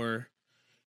 4,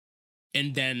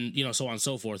 and then, you know, so on and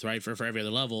so forth, right? For every other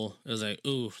level. It was like,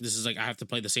 ooh, this is like, I have to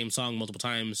play the same song multiple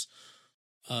times.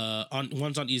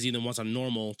 Once on easy, then once on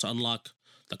normal to unlock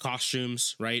the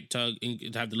costumes, right? To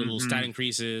have the little stat Mhm.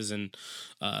 increases and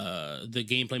the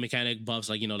gameplay mechanic buffs,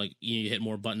 like like you hit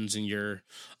more buttons in your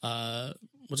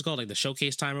what's it called, like the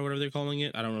showcase time or whatever they're calling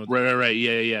it. I don't know. Right.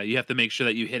 Yeah. You have to make sure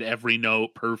that you hit every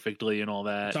note perfectly and all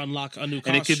that, To unlock a new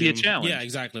and it could be a costume. Yeah, challenge.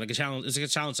 exactly. Like a challenge. It's like a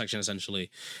challenge section essentially.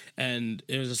 And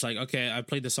it was just like, okay, I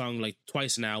played the song like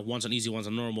twice now, once on easy, once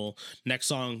on normal. Next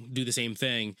song, do the same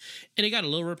thing. And it got a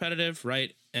little repetitive,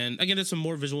 right? And again, there's some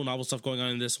more visual novel stuff going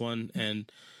on in this one.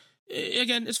 And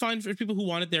again, it's fine for people who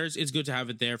want it there. It's good to have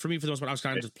it there. For me, for the most part, I was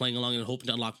kind of Right. just playing along and hoping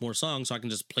to unlock more songs so I can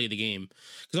just play the game.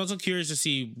 Because I was also curious to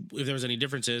see if there was any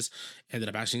differences. Ended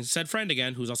up asking said friend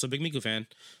again, who's also a big Miku fan,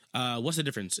 what's the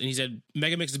difference? And he said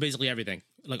Megamix is basically everything.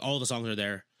 Like all the songs are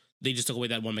there. They just took away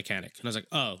that one mechanic. And I was like,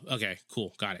 oh, okay,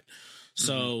 cool, got it. Mhm.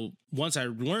 So once I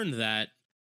learned that,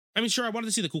 I mean, sure, I wanted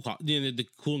to see the cool, the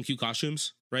cool and cute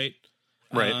costumes, right?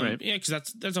 Right. Yeah, because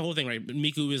that's the whole thing, right?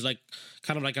 Miku is like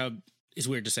kind of like a. It's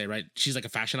weird to say, right? She's like a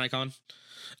fashion icon,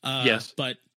 Yes.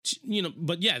 but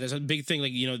but yeah, there's a big thing.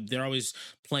 Like they're always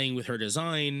playing with her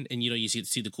design, and you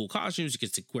see the cool costumes. You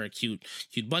get to wear cute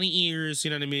bunny ears.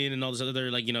 You know what I mean, and all this other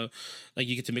like like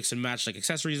you get to mix and match like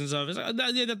accessories and stuff. It's,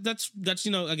 yeah, that's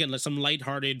again like some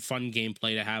lighthearted, fun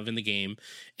gameplay to have in the game,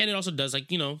 and it also does like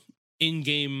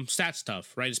in-game stat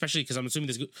stuff, right? Especially because I'm assuming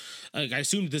I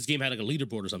assumed this game had like a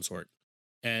leaderboard or some sort,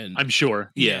 and I'm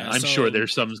sure. Yeah, yeah, I'm sure so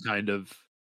there's some kind of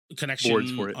boards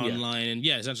connection for it. Yeah. online, and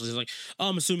yeah, essentially it's like, oh,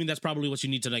 I'm assuming that's probably what you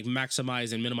need to like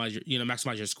maximize and minimize your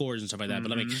maximize your scores and stuff like that.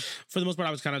 But I mean, Mhm. for the most part,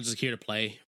 I was kind of just here to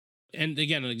play. And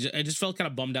again, I just felt kind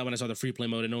of bummed out when I saw the free play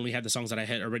mode and only had the songs that I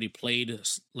had already played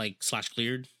like slash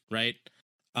cleared, right?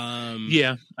 um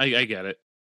Yeah, I get it.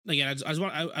 Again, I just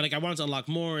want I wanted to unlock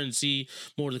more and see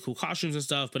more of the cool costumes and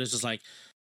stuff, but it's just like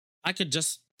I could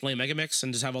just play Megamix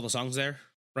and just have all the songs there,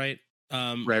 right?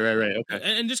 Right. Okay.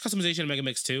 And just customization in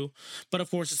Megamix too. But of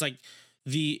course, it's like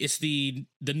the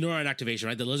neuron activation,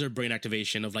 right? The lizard brain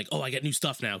activation of like, oh, I get new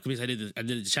stuff now because I did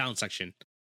the challenge section.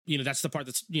 That's the part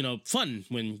that's fun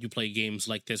when you play games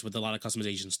like this with a lot of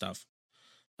customization stuff.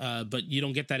 But you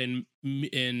don't get that in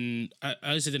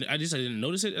at least I didn't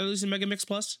notice it at least in Megamix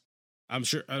Plus. I'm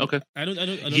sure Okay. I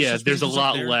noticed Yeah, some there's a special stuff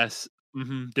lot there. less.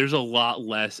 There's a lot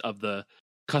less of the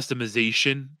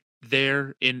customization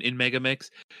there in Megamix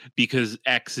because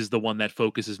X is the one that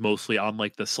focuses mostly on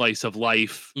like the slice of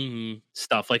life Hmm.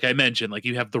 stuff. Like I mentioned, like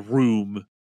you have the room.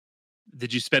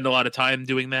 Did you spend a lot of time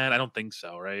doing that? I don't think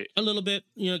so, right? A little bit,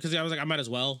 because I was like, I might as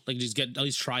well like just get at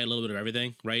least try a little bit of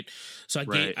everything, right? So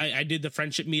Right. I did the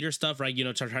friendship meter stuff, right?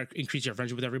 To try to increase your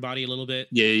friendship with everybody a little bit.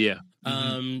 Yeah.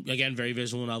 Again, very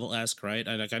visual novel esque, right?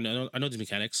 I know the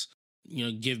mechanics.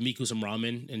 Give Miku some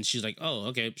ramen, and she's like, "Oh,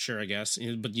 okay, sure, I guess."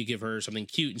 But you give her something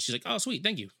cute, and she's like, "Oh, sweet,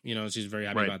 thank you." She's very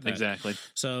happy Right. about that. Exactly.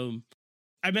 So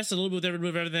I messed a little bit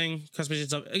with everything, customization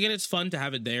stuff. Again, it's fun to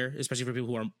have it there, especially for people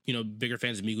who are bigger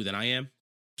fans of Miku than I am.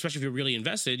 Especially if you're really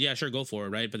invested, yeah, sure, go for it,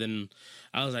 right? But then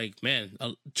I was like, man,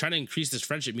 trying to increase this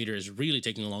friendship meter is really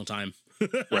taking a long time.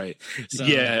 Right. So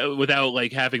Yeah, without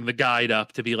like having the guide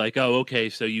up to be like, "Oh, okay,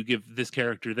 so you give this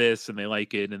character this and they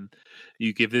like it and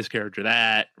you give this character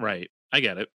that." Right. I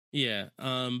get it. yeah,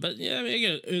 but yeah, I mean,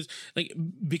 again, it was like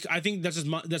I think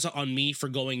that's on me for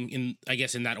going in, I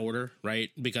guess, in that order, right?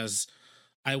 Because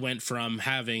I went from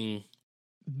having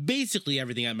basically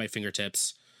everything at my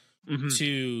fingertips Mhm.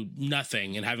 to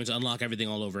nothing and having to unlock everything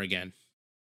all over again.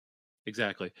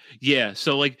 Exactly. Yeah,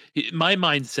 so, like, my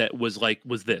mindset was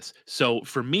this. So,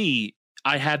 for me,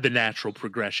 I had the natural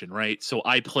progression, right? So,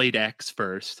 I played X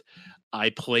first. I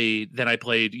played,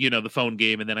 the phone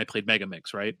game, and then I played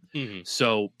Megamix, right? Hmm.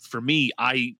 So, for me,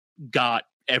 I got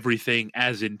everything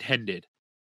as intended.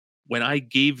 When I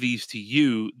gave these to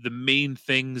you, the main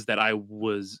things that I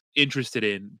was interested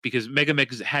in because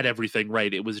Megamix had everything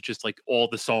right. It was just like all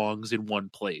the songs in one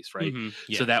place, right? So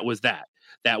Yeah. that was that.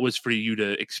 That was for you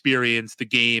to experience the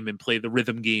game and play the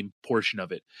rhythm game portion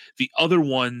of it. The other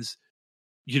ones,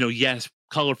 yes,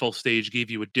 Colorful Stage gave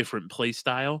you a different play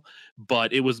style,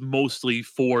 but it was mostly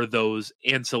for those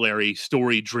ancillary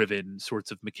story-driven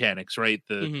sorts of mechanics, right?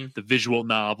 The Hmm. the visual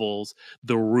novels,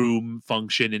 the room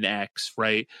function in X,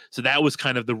 right? So that was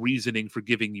kind of the reasoning for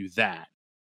giving you that.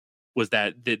 Was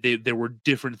that there were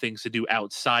different things to do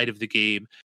outside of the game,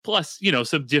 plus,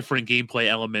 some different gameplay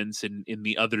elements in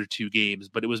the other two games,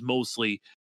 but it was mostly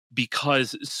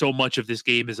because so much of this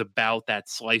game is about that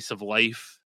slice of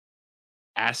life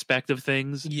aspect of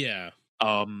things. Yeah.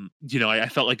 I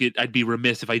felt like I'd be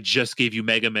remiss if I just gave you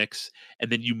Megamix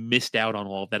and then you missed out on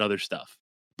all of that other stuff.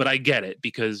 But I get it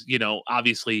because,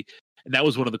 obviously, and that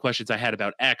was one of the questions I had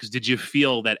about X. Did you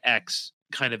feel that X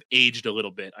kind of aged a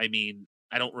little bit? I mean,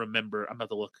 I don't remember. I'm about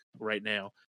to look right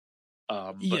now.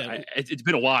 But Yeah, it's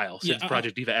been a while yeah, since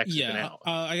Project Diva X has been yeah. out.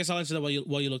 I guess I'll answer that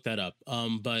while you look that up.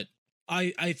 But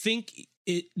I think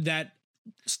that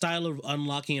style of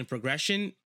unlocking and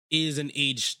progression is an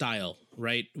age style,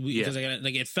 right? Yeah. Because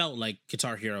like it felt like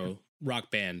Guitar Hero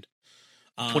Rock Band.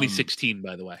 2016,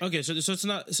 by the way. Okay, so it's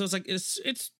not, so it's like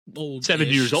it's old, 7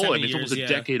 years old. I mean, it's almost a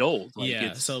decade old. Like,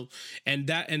 yeah. it's So and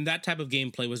that type of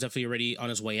gameplay was definitely already on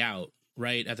its way out,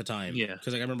 right, at the time. Yeah.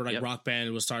 Because like I remember like Yep. Rock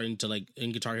Band was starting to like,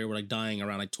 in Guitar Hero were like dying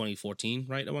around like 2014,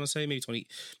 right? I want to say maybe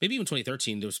even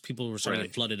 2013. There was people who were starting to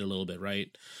Right. flood it a little bit, right?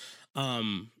 I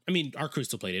mean, our crew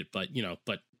still played it, but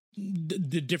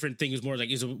the different thing is more like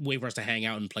is a way for us to hang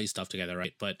out and play stuff together,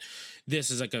 right? But this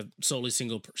is like a solely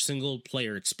single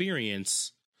player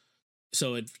experience.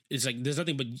 So it's like there's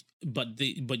nothing but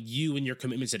you and your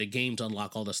commitments to the game to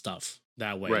unlock all the stuff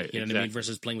that way. Right, You know what I mean?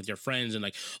 Versus playing with your friends and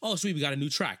like, oh sweet, we got a new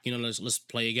track. Let's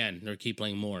play again or keep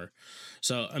playing more.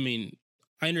 So I mean,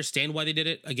 I understand why they did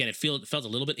it. Again, it felt a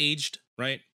little bit aged,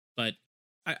 right? But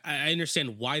I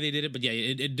understand why they did it. But yeah,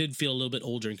 it did feel a little bit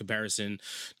older in comparison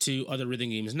to other rhythm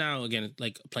games. Now again,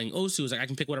 like playing Osu is like I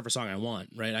can pick whatever song I want,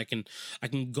 right? I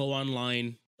can go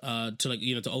online to like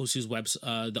to Osu's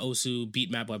the Osu beat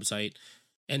map website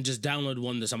and just download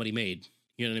one that somebody made.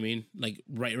 You know what I mean? Like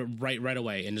right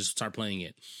away and just start playing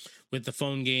it. With the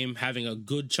phone game having a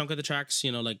good chunk of the tracks,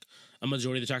 like a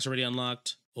majority of the tracks already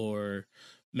unlocked, or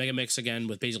Mega Mix again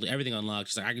with basically everything unlocked.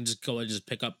 It's like I can just go and just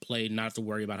pick up, play, not have to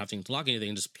worry about having to lock anything,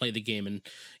 and just play the game and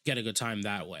get a good time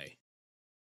that way.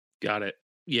 Got it.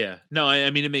 Yeah. No, I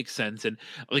mean it makes sense. And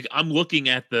like I'm looking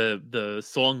at the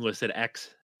song list at X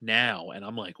now, and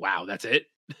I'm like, wow, that's it.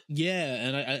 Yeah,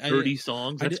 and I 30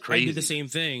 songs. That's crazy. I did the same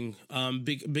thing. And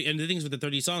the things with the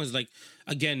 30 songs, like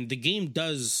again, the game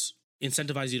does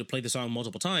incentivize you to play the song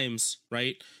multiple times,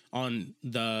 right? On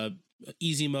the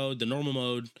easy mode, the normal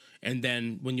mode, and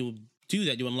then when you do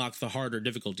that, you unlock the harder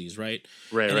difficulties, right?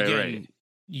 Right, and right, again, right.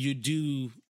 You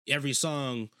do every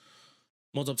song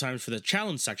multiple times for the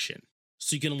challenge section,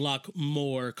 so you can unlock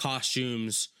more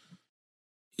costumes.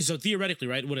 So theoretically,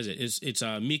 right? What is it? It's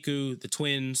Miku, the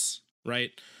twins,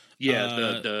 right? Yeah,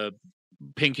 the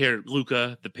pink-haired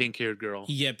Luca, the pink-haired girl.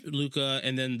 Yep, Luca,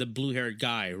 and then the blue-haired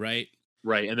guy, right?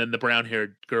 Right, and then the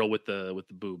brown-haired girl with the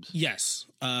boobs. Yes.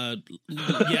 Yeah.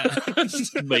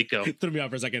 Mako. Threw me off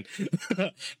for a second.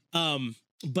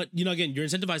 But again, you're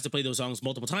incentivized to play those songs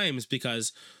multiple times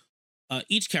because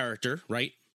each character,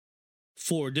 right?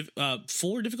 Four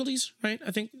difficulties, right?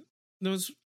 I think there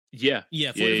was. Yeah.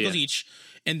 Yeah, four difficulties each,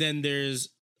 and then there's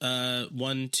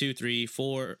 1, 2, 3,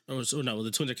 4. Oh, so no,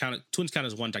 the twins count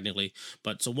as one technically,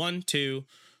 but so 1, 2,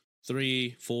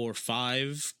 3, 4,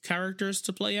 5 characters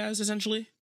to play as essentially,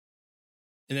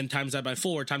 and then times that by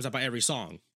 4, times that by every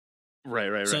song.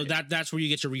 Right. So that's where you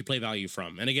get your replay value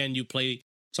from, and again, you play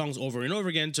songs over and over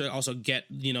again to also get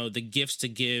the gifts to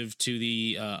give to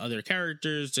the other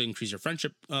characters to increase your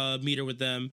friendship meter with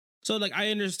them. So like I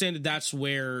understand that's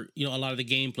where a lot of the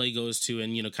gameplay goes to,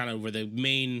 and kind of where the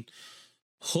main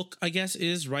hook, I guess,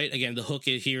 is, right? Again, the hook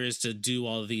here is to do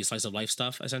all of the slice of life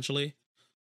stuff essentially,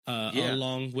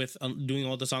 along with doing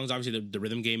all the songs. Obviously, the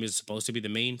rhythm game is supposed to be the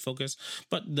main focus,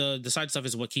 but the side stuff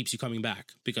is what keeps you coming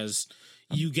back because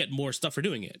you get more stuff for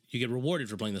doing it. You get rewarded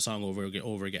for playing the song over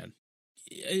again.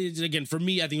 Again, for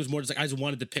me, I think it was more just like I just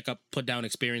wanted to put down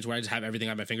experience where I just have everything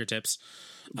at my fingertips.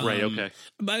 Right. Okay.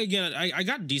 But again, I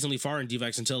got decently far in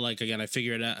DivX until like again I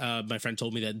figured my friend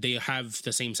told me that they have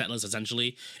the same set list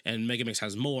essentially, and Megamix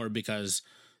has more because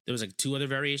there was like 2 other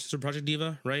variations of Project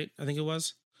Diva, right? I think it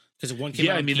was because one came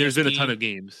out. I mean, there's been a ton of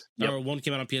games. Or one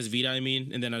came out on PS Vita, I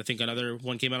mean, and then I think another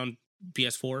one came out on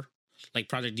PS4, like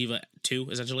Project Diva 2,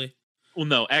 essentially. Well,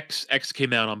 no, X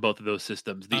came out on both of those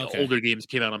systems. The older games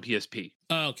came out on PSP.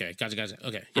 Oh, okay, gotcha.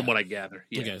 Okay, from what I gather.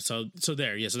 Yeah. Okay, so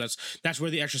there, yeah. So that's where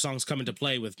the extra songs come into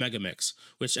play with Megamix,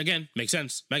 which again makes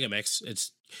sense. Megamix,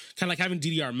 it's kind of like having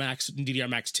DDR Max and DDR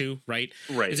Max 2, right?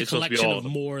 Right. It's a collection of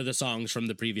more of the songs from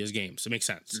the previous games. It makes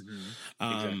sense.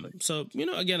 Mm-hmm. Exactly. So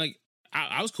again, like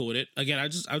I was cool with it. Again, I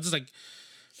was just like.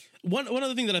 One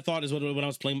other thing that I thought is when I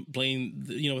was playing,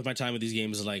 with my time with these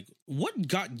games is like, what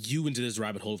got you into this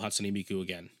rabbit hole of Hatsune Miku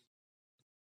again?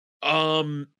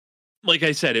 Like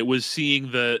I said, it was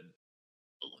seeing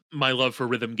my love for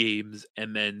rhythm games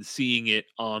and then seeing it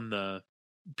on the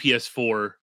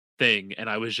PS4 thing, and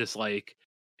I was just like,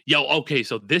 yo, okay,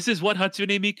 so this is what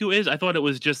Hatsune Miku is? I thought it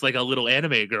was just like a little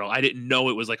anime girl. I didn't know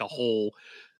it was like a whole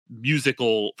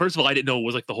musical. First of all, I didn't know it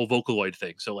was like the whole Vocaloid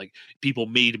thing. So like people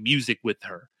made music with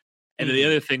her. And then the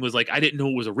other thing was like I didn't know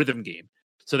it was a rhythm game.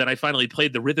 So then I finally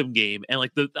played the rhythm game, and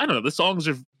like I don't know, the songs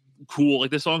are cool.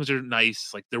 Like the songs are nice,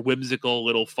 like they're whimsical,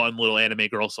 little fun, little anime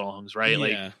girl songs, right? Yeah.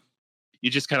 Like you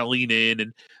just kind of lean in,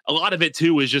 and a lot of it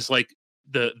too is just like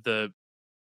the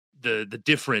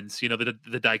difference,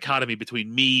 the dichotomy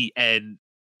between me and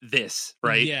this,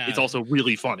 right? It's Yeah, also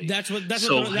really funny. So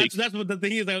like, that's what the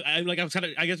thing is. I was kind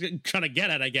of, I guess, trying to get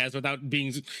at, I guess, without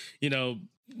being, you know,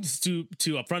 too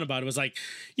upfront about it. Was like,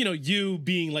 you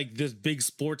being like this big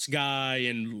sports guy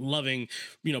and loving,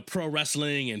 pro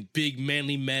wrestling and big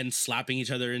manly men slapping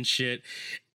each other and shit.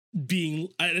 And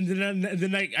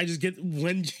then I just get,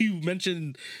 when you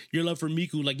mentioned your love for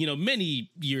Miku, like, many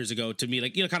years ago to me,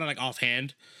 like, kind of like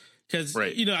offhand. Because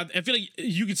right. I feel like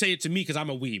you could say it to me because I'm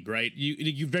a weeb, right?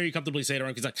 You very comfortably say it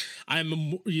around because like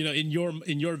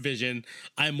in your vision,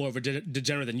 I'm more of a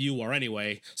degenerate than you are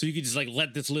anyway. So you could just like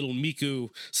let this little Miku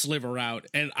sliver out,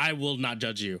 and I will not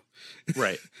judge you.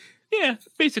 Right. Yeah,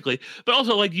 basically. But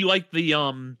also like you like the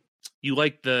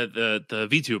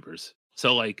VTubers.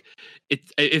 So like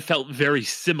it felt very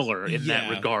similar in that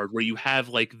regard, where you have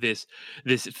like this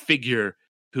figure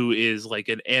who is like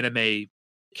an anime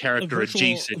character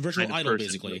adjacent virtual kind of idol person.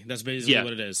 basically. That's basically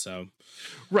what it is. So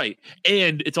right.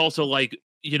 And it's also like,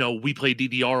 we play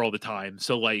DDR all the time,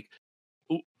 so like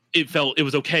it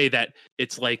was okay that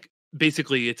it's like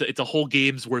basically it's a whole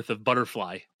game's worth of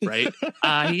butterfly, right?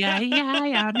 I'm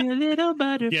a little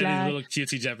butterfly. Yeah, these little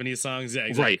cutesy Japanese songs. Yeah,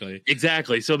 exactly. Right,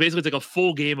 exactly. So basically it's like a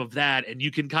full game of that, and you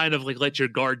can kind of like let your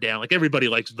guard down. Like everybody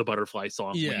likes the butterfly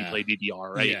song when you play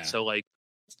DDR, right? Yeah. So like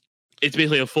it's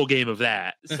basically a full game of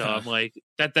that. So I'm like,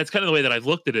 that's kind of the way that I've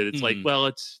looked at it. It's like, well,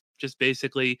 it's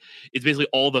basically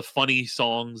all the funny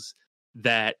songs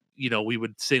that, we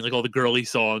would sing, like all the girly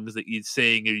songs that you'd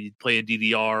sing or you'd play in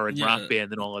DDR and Rock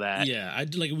Band and all of that. Yeah, I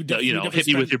like we hit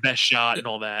me with your best shot and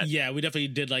all that. Yeah, we definitely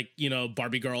did like,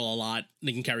 Barbie Girl a lot,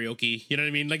 like in karaoke. You know what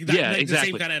I mean? Like that, exactly. The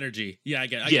same kind of energy. Yeah, I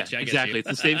get you. Exactly. It's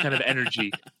the same kind of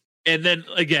energy. And then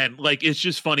again, like it's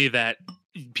just funny that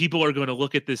people are going to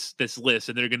look at this list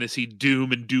and they're going to see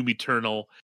Doom and Doom Eternal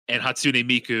and Hatsune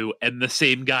Miku, and the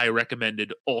same guy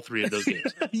recommended all three of those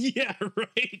games. Yeah,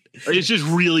 right. It's just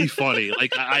really funny.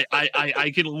 Like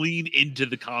I can lean into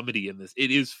the comedy in this.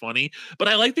 It is funny, but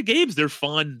I like the games. They're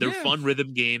fun. They're fun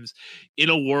rhythm games in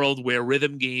a world where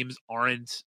rhythm games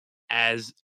aren't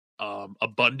as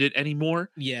abundant anymore.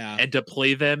 Yeah. And to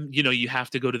play them, you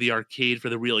have to go to the arcade for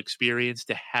the real experience,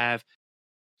 to have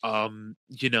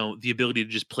the ability to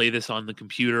just play this on the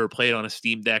computer or play it on a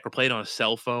Steam Deck or play it on a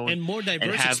cell phone, and more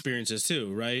diverse experiences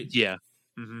too, right? Yeah.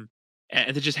 Mm-hmm.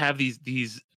 And to just have the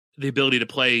ability to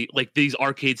play like these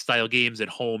arcade style games at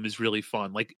home is really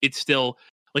fun. Like it's still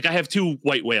like I have two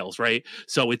white whales, right?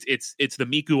 So it's the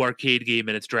Miku arcade game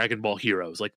and it's Dragon Ball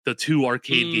Heroes, like the two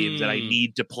arcade games that I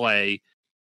need to play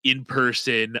in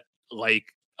person, like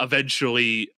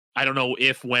eventually. I don't know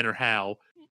if, when, or how.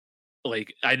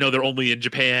 Like I know they're only in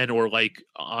Japan or like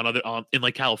in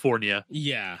like California.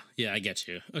 Yeah, I get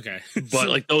you. Okay, but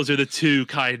like those are the two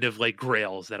kind of like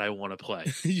grails that I want to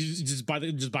play. You just buy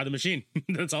the machine.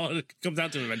 That's all it comes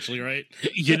down to eventually, right?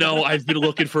 I've been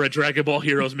looking for a Dragon Ball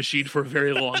Heroes machine for a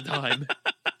very long time.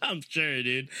 I'm sure,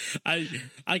 dude. I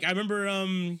remember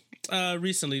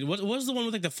recently. What was the one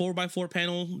with like the 4x4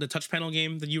 panel, the touch panel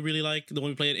game that you really like? The one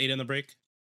we played at 8 on the break.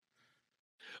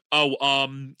 Oh,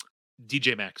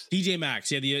 DJ Max.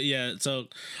 Yeah. So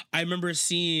I remember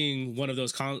seeing one of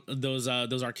those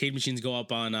arcade machines go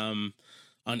up on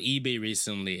eBay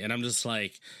recently, and I'm just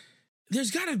like,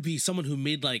 there's got to be someone who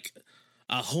made like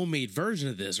a homemade version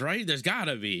of this, right? There's got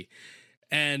to be.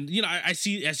 And I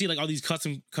see like all these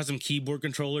custom keyboard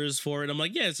controllers for it. I'm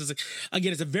like, yeah, it's just like,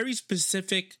 again, it's a very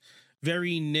specific,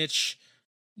 very niche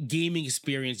gaming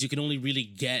experience you can only really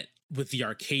get with the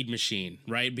arcade machine,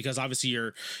 right? Because obviously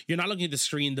you're not looking at the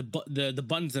screen. The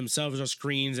buttons themselves are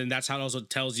screens, and that's how it also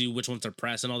tells you which ones to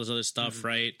press and all this other stuff,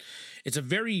 right? It's a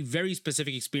very, very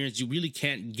specific experience you really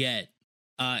can't get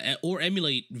or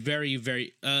emulate very,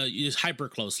 very hyper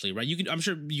closely, right? I'm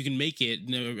sure you can make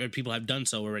it. People have done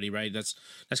so already, right? That's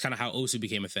kind of how Osu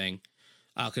became a thing,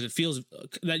 because it feels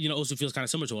that Osu feels kind of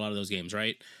similar to a lot of those games,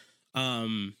 right?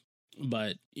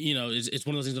 But it's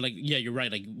one of those things that, like, yeah, you're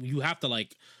right. Like you have to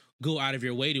like go out of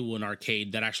your way to an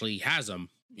arcade that actually has them,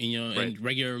 and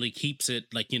regularly keeps it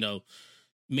like,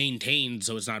 maintained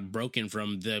so it's not broken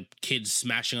from the kids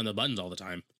smashing on the buttons all the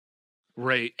time.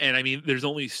 Right. And I mean, there's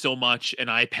only so much an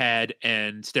iPad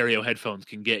and stereo headphones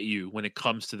can get you when it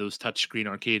comes to those touchscreen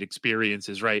arcade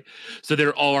experiences, right? So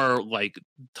there are like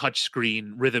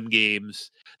touchscreen rhythm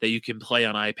games that you can play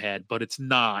on iPad, but it's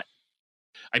not.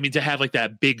 I mean, to have like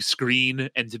that big screen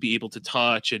and to be able to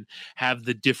touch and have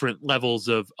the different levels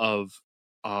of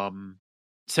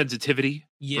sensitivity,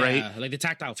 right? Like the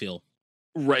tactile feel,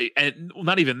 right? And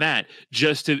not even that.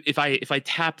 Just to if I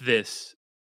tap this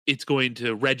it's going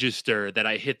to register that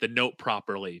I hit the note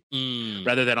properly,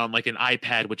 rather than on like an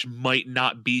iPad, which might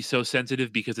not be so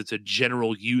sensitive because it's a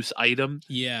general use item.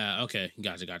 Yeah. Okay.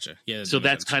 Gotcha. Yeah, that So makes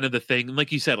that's sense. kind of the thing. And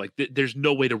like you said, like there's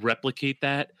no way to replicate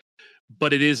that.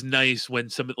 But it is nice when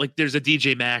some like there's a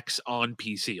DJ Max on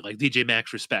PC, like DJ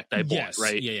Max Respect I bought, Yes.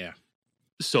 right? Yeah.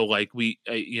 So like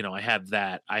I have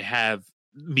that. I have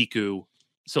Miku.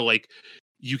 So like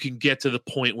you can get to the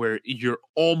point where you're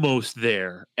almost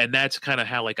there, and that's kind of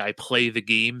how like I play the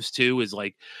games too, is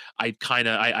like I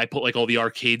put like all the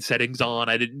arcade settings on.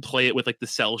 I didn't play it with like the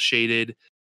cell shaded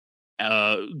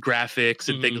graphics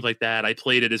and things Mhm. like that. I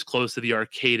played it as close to the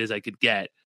arcade as I could get,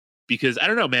 because I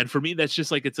don't know, man, for me that's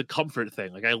just like it's a comfort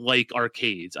thing. Like I like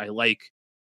arcades. I like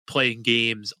playing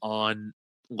games on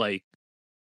like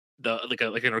the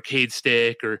like an arcade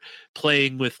stick, or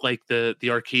playing with like the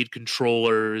arcade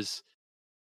controllers.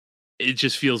 It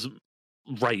just feels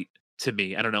right to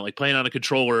me. I don't know, like playing on a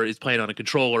controller is playing on a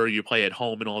controller. You play at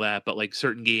home and all that, but like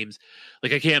certain games,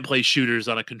 like I can't play shooters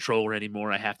on a controller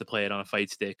anymore. I have to play it on a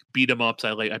fight stick. Beat 'em ups,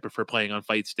 I prefer playing on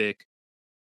fight stick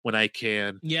when I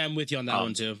can. Yeah, I'm with you on that one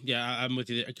Um, too. Yeah, I'm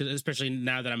with you there, 'cause especially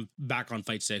now that I'm back on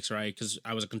Fight Sticks, right? Because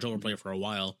I was a controller player for a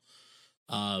while.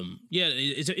 Yeah,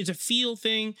 it's a feel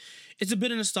thing. It's a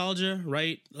bit of nostalgia,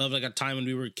 right? Of like a time when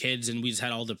we were kids and we just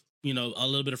had all the, a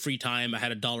little bit of free time. I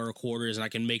had $1 a quarters and I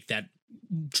can make that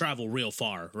travel real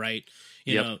far, right?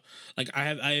 You yep, know, like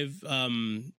I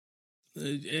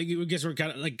guess we're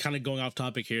kind of going off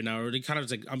topic here now. Or kind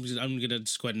of like I'm gonna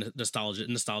just go ahead and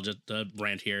nostalgia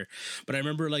rant here. But I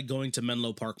remember like going to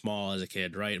Menlo Park Mall as a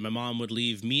kid, right? My mom would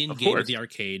leave me and of Gabe at course. the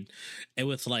arcade, and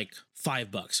with like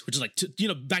 $5, which is like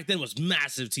back then was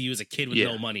massive to you as a kid with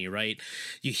no Yeah, money, right?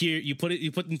 You put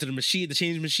into the machine, the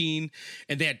change machine,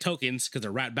 and they had tokens because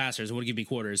they're rat bastards and wouldn't give me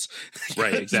quarters,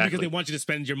 right, because they exactly. want you to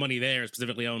spend your money there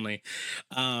specifically only.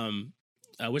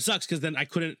 Which sucks because then I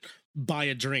couldn't buy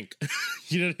a drink.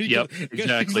 Yep,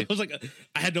 Because I exactly. was like,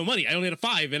 I had no money. I only had a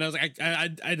 5, and I was like,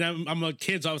 I'm a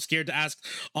kid, so I was scared to ask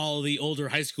all the older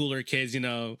high schooler kids,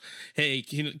 hey,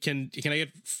 can I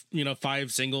get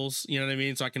 5 singles? You know what I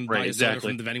mean? So I can buy Right, a soda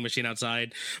from exactly. the vending machine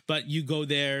outside. But you go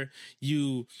there,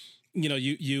 you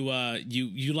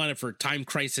line up for Time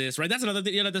Crisis, right? That's another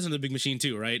thing. Yeah, that's another big machine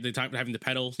too, right? The time having the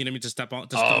pedal, you know what I mean,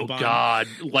 to Oh stomp on. god,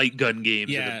 light gun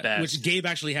games are the Yeah, which best. Gabe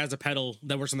actually has a pedal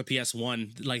that works on the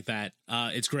PS1 like that.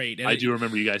 It's great. And I do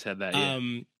remember you guys had that, yeah.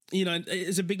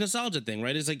 it's a big nostalgia thing,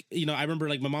 right? It's like, I remember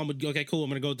like my mom would go, okay, cool, I'm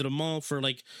gonna go to the mall for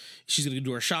like, she's gonna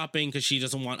do her shopping because she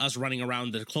doesn't want us running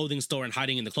around the clothing store and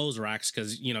hiding in the clothes racks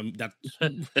because that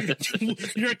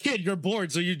you're a kid, you're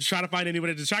bored, so you try to find any way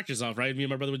to distract yourself, right? Me and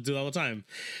my brother would do that all the time.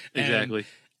 And Exactly.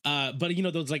 but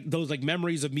those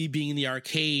memories of me being in the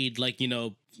arcade, like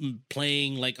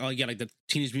playing like like the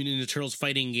Teenage Mutant Ninja Turtles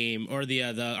fighting game, or the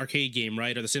arcade game,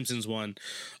 right, or the Simpsons one,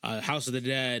 House of the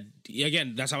Dead.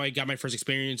 Again, that's how I got my first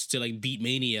experience to like beat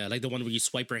Mania, like the one where you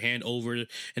swipe your hand over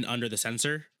and under the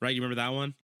sensor, right? You remember that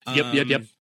one? Yep.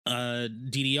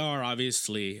 DDR,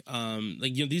 obviously.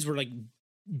 These were like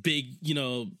big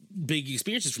big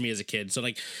experiences for me as a kid, so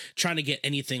like trying to get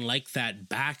anything like that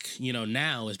back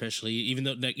now, especially even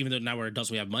though now we're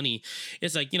adults, we have money,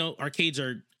 it's like arcades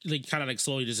are like kind of like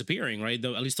slowly disappearing, right?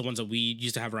 Though at least the ones that we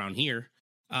used to have around here.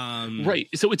 Right.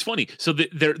 So it's funny. So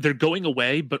they're going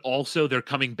away, but also they're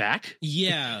coming back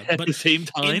Yeah, at but the same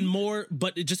time.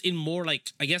 just in more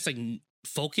like, I guess, like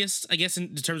focused, I guess,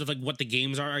 in terms of like what the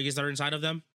games are, I guess, that are inside of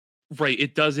them. Right.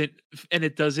 It doesn't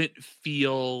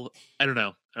feel, I don't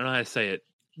know how to say it.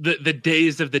 The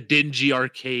days of the dingy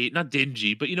arcade, not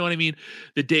dingy, but you know what I mean?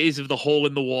 The days of the hole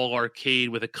in the wall arcade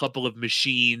with a couple of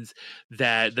machines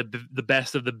that the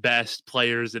best of the best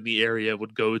players in the area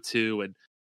would go to and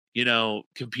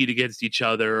compete against each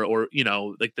other, or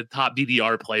like the top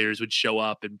DDR players would show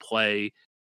up and play.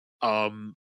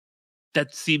 Um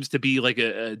that seems to be like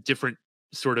a different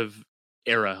sort of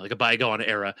era, like a bygone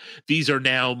era. These are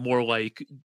now more like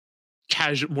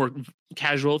more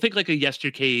casual. Think like a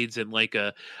yestercades, and like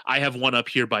a I have one up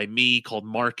here by me called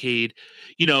Marcade.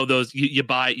 Those you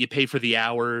pay for the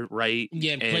hour, right?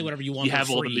 Yeah, and play And whatever you want you for have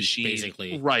all the free, machines,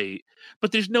 basically. right?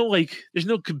 But there's no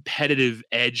competitive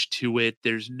edge to it.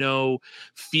 There's no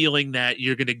feeling that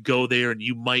you're going to go there and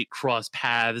you might cross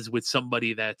paths with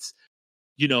somebody that's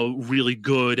really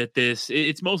good at this.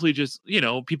 It's mostly just,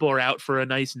 people are out for a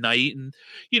nice night, and,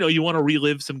 you want to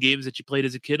relive some games that you played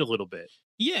as a kid a little bit.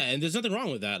 Yeah, and there's nothing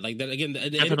wrong with that. Like that again,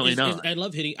 Definitely not. I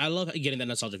love getting that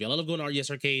nostalgia feel. I love going to RES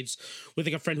arcades with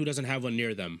like a friend who doesn't have one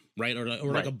near them, right? Or like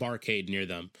Right. a barcade near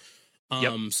them.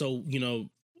 Yep. So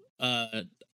uh,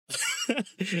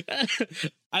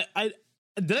 I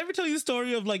did I ever tell you the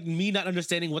story of like me not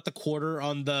understanding what the quarter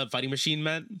on the fighting machine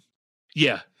meant?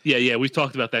 Yeah. We've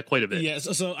talked about that quite a bit. Yeah,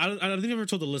 so I don't think I've ever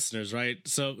told the listeners, right?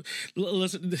 So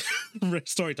listen,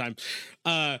 story time.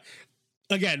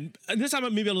 Again, this time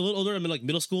I'm maybe a little older. I'm in like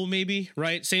middle school, maybe,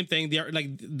 right? Same thing. We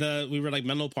were like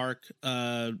Menlo Park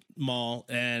Mall,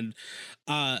 and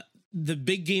the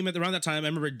big game around that time. I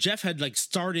remember Jeff had like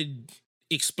started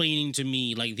explaining to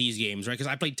me like these games, right? Because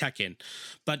I played Tekken,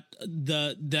 but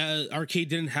the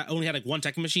arcade only had like one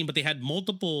Tekken machine, but they had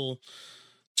multiple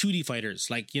 2D fighters,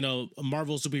 like, you know,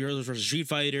 Marvel Super Heroes versus Street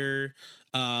Fighter,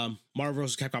 Marvel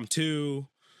vs. Capcom 2.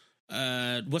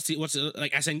 What's the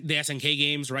like the SNK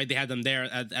games, right? They had them there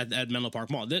at Menlo Park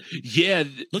Mall. Looking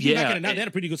back at it now, they had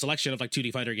a pretty good selection of like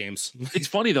 2D fighter games. It's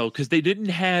funny though, because they didn't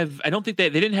have. I don't think they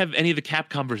didn't have any of the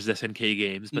Capcom versus SNK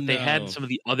games, but they had some of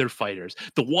the other fighters.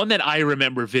 The one that I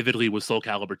remember vividly was Soul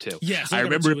Calibur 2. Yes, I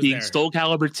remember it being Soul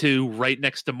Calibur 2 right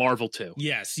next to Marvel 2.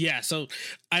 Yes, yeah. So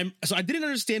I didn't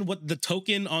understand what the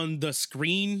token on the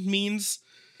screen means,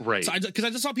 right? So because I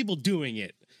just saw people doing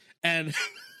it, and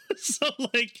so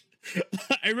like.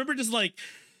 I remember just like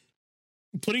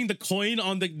putting the coin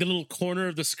on the little corner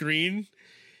of the screen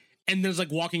and there's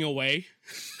like walking away.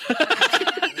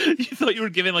 You thought you were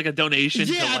giving like a donation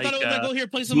to like, I thought it was like, oh, here,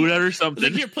 play some more. Or something.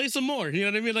 Like, here, play some more. You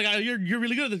know what I mean? Like, you're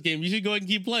really good at this game. You should go ahead and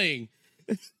keep playing.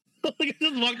 Like, I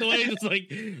just walked away, just like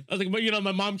I was like, you know,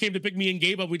 my mom came to pick me and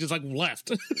Gabe up. We just like left.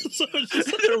 So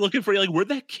they're looking for you. Like, where'd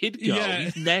that kid go? Yeah,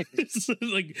 he's next.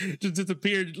 Like just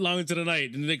disappeared long into the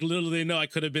night, and like little they know, I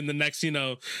could have been the next, you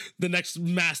know, the next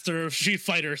master of Street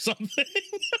Fighter or something.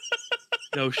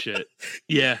 No shit.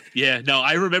 Yeah. No,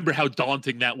 I remember how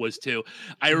daunting that was too.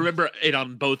 I remember it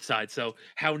on both sides. So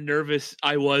how nervous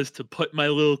I was to put my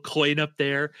little coin up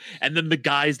there. And then the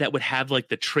guys that would have like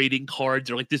the trading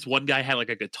cards, or like this one guy had like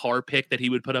a guitar pick that he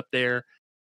would put up there.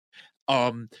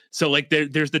 So like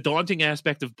there's the daunting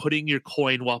aspect of putting your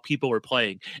coin while people are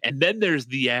playing. And then there's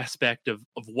the aspect of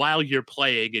while you're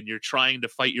playing and you're trying to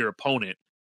fight your opponent.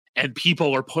 And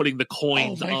people are putting the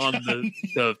coins on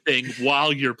the thing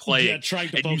while you're playing. Yeah, trying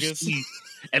to focus.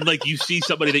 And like you see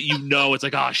somebody that you know, it's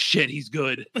like, oh shit, he's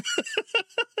good.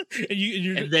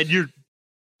 and then you're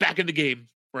back in the game,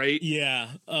 right? Yeah.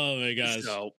 Oh my gosh.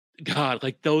 So God,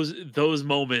 like those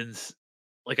moments,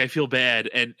 like I feel bad,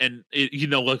 and it, you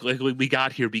know, like we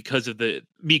got here because of the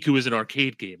Miku is an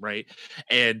arcade game, right?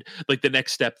 And like the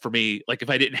next step for me, like if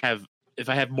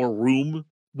I have more room,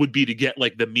 would be to get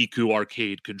like the Miku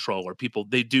arcade controller.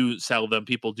 They do sell them.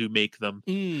 People do make them.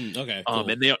 Okay. Cool.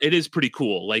 And it is pretty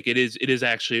cool. Like it is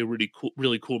actually a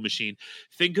really cool machine.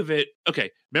 Think of it.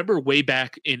 Okay. Remember way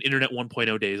back in Internet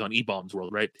 1.0 days on eBaum's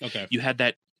World, right? Okay. You had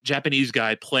that Japanese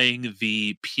guy playing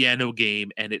the piano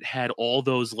game, and it had all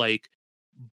those like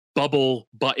bubble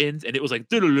buttons, and it was like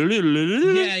yeah.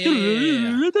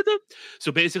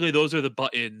 So basically those are the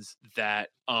buttons that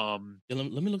let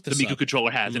me look this the Miku up.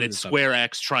 controller has, and it's square,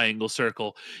 X, triangle,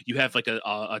 circle. You have like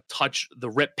a touch, the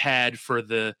rip pad for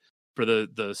the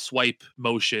swipe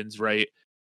motions, right?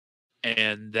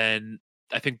 And then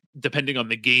I think depending on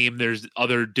the game, there's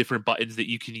other different buttons that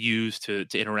you can use to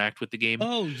interact with the game.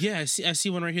 Oh yeah, I see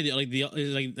one right here. Like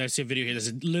I see a video here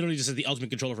that's literally just the ultimate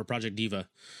controller for Project Diva.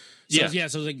 So, yeah.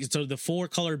 So the 4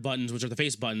 colored buttons, which are the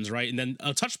face buttons, right? And then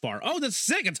a touch bar. Oh, that's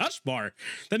sick! A touch bar.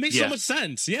 That makes so much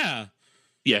sense. Yeah.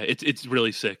 Yeah, it's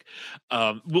really sick.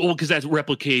 Well, because that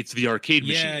replicates the arcade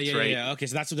machines, right? Yeah. Okay,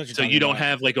 so that's what you're So talking you don't about.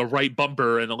 have like a right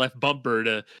bumper and a left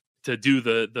bumper to do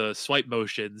the swipe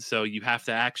motion. So you have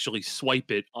to actually swipe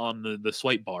it on the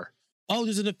swipe bar. Oh,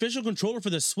 there's an official controller for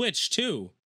the Switch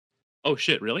too. Oh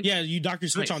shit! Really? Yeah, you dock your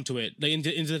Switch onto it, like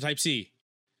into the Type C.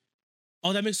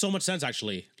 Oh, that makes so much sense,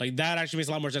 actually. Like, that actually makes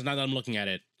a lot more sense now that I'm looking at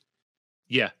it.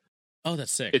 Yeah. Oh,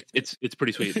 that's sick. It's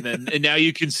pretty sweet. And now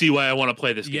you can see why I want to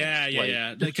play this game.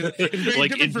 Yeah. Like, it's very like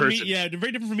different in for person. me. Yeah,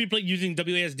 very different for me using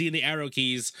WASD and the arrow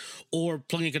keys or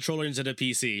plugging a controller into the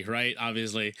PC, right?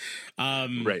 Obviously.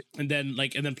 Right. And then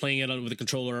playing it with a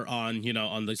controller on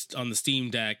the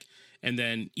Steam Deck. And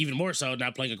then even more so,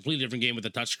 now playing a completely different game with a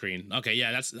touchscreen. Okay,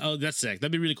 yeah, that's sick.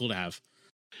 That'd be really cool to have.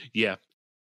 Yeah.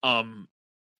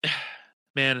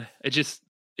 Man, there's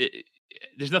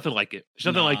nothing like it. There's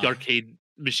nothing like the arcade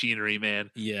machinery, man.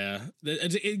 Yeah,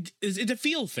 it's a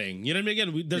feel thing. You know what I mean?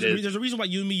 Again, there's a reason why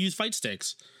you and me use fight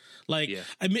sticks. Like, Yeah.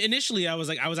 I mean, initially I was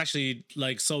actually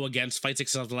like so against fight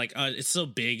sticks. I was like, it's so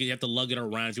big, you have to lug it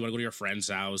around if you want to go to your friend's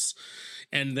house.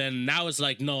 And then now it's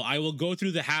like, no, I will go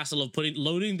through the hassle of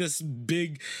loading this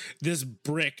brick, this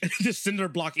cinder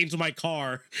block into my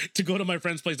car to go to my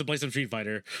friend's place to play some Street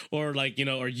Fighter, or like, you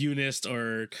know, or Unist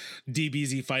or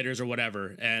DBZ Fighters or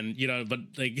whatever. And, you know, but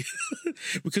like,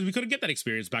 because we couldn't get that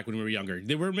experience back when we were younger.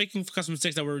 They were making custom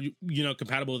sticks that were, you know,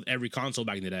 compatible with every console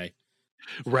back in the day.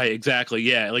 Right, exactly.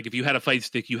 Yeah, like if you had a fight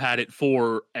stick, you had it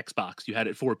for Xbox, you had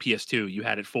it for PS2, you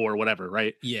had it for whatever,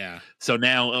 right? Yeah. So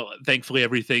now, thankfully,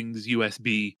 everything's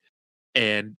USB,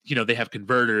 and you know they have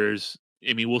converters.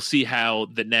 I mean, we'll see how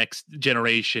the next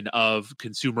generation of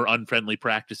consumer unfriendly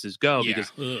practices go,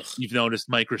 because you've noticed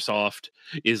Microsoft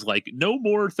is like, no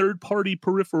more third-party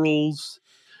peripherals,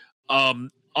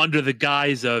 under the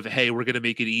guise of, hey, we're going to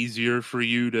make it easier for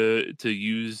you to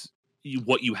use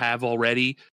what you have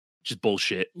already. Just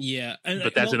bullshit. Yeah,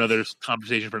 but that's another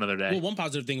conversation for another day. Well, one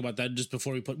positive thing about that, just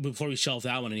before we shelve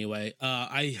that one anyway,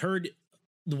 I heard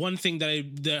the one thing that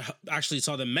I actually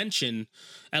saw them mention,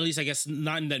 at least I guess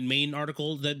not in that main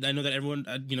article, that I know that everyone,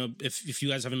 you know, if you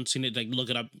guys haven't seen it, like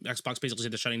look it up. Xbox basically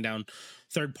said they're shutting down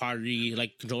third party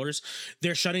like controllers.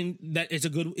 They're shutting that.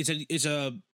 It's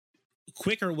a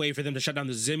quicker way for them to shut down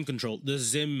the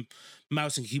Zim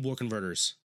mouse and keyboard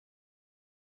converters.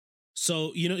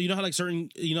 So you know how like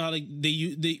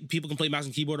they people can play mouse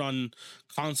and keyboard on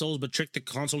consoles, but trick the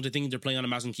console into thinking they're playing on a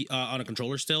mouse and on a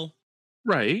controller still.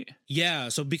 Right. Yeah.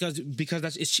 So because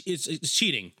that's it's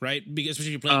cheating, right? Because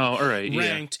especially if you're playing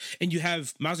ranked, and you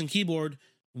have mouse and keyboard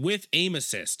with aim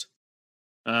assist.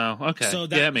 Oh, okay. So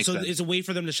that makes sense. It's a way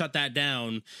for them to shut that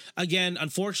down. Again,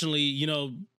 unfortunately, you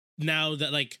know, now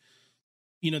that like,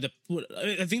 you know,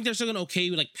 I think they're still gonna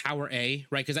with like Power A,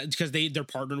 right? Because they're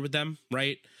partnered with them,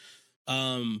 right?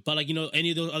 But like, you know, any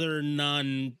of those other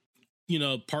non, you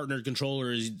know, partnered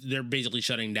controllers, they're basically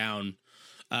shutting down.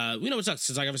 You know, it sucks.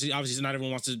 It's like obviously not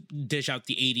everyone wants to dish out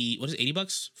the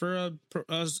 $80 for a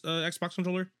Xbox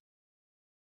controller.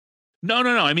 No.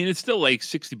 I mean, it's still like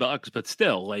 $60, but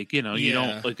still, like, you know, you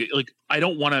don't like. I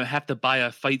don't want to have to buy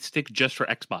a fight stick just for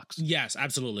Xbox. Yes,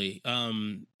 absolutely.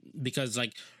 Because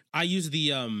like I use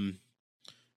the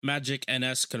Magic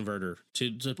NS converter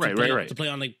to play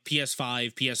on like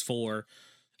PS5, PS4,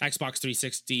 Xbox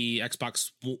 360,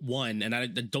 Xbox One, and I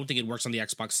don't think it works on the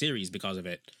Xbox Series because of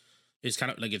it. It's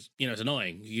kind of like it's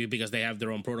annoying because they have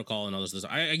their own protocol and all this.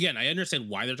 I understand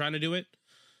why they're trying to do it,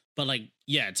 but like,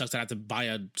 yeah, it sucks to have to buy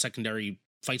a secondary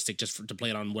fight stick just to play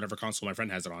it on whatever console my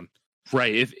friend has it on.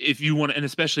 Right. If you want, and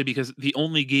especially because the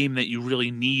only game that you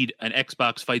really need an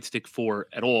Xbox fight stick for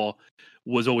at all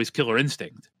was always Killer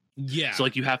Instinct. Yeah. So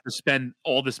like you have to spend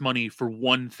all this money for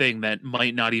one thing that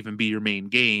might not even be your main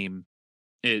game.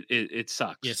 It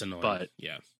sucks. Yeah, it's annoying. But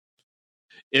yeah,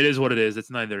 it is what it is.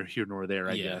 It's neither here nor there,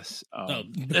 I guess.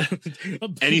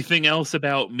 Anything else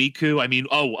about Miku? I mean,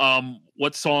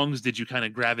 what songs did you kind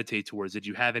of gravitate towards? Did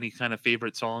you have any kind of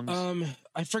favorite songs?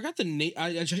 I forgot the name.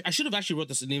 I should have actually wrote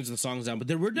the names of the songs down, but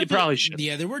there were definitely. You probably should.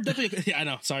 Yeah, there were definitely. Yeah, I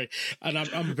know. Sorry, I'm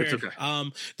prepared.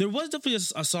 Okay. There was definitely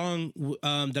a song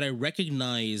that I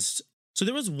recognized. So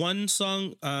there was one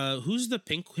song. Who's the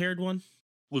pink-haired one?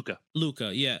 Luca.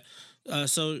 Yeah.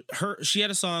 So she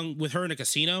had a song with her in a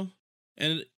casino.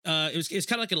 And it's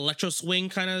kind of like an electro swing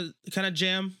kind of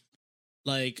jam,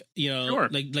 like, you know, sure.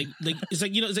 like it's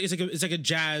like, you know, it's like a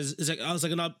jazz, it's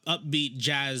like an upbeat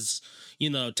jazz, you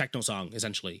know, techno song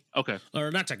essentially. Okay. Or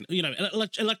not techno, you know,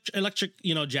 electric,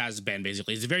 you know, jazz band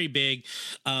basically. It's very big.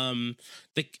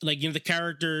 The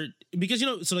character, because, you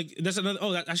know, so like that's another.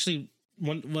 Oh, that actually.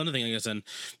 One other thing, I guess, then,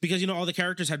 because, you know, all the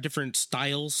characters have different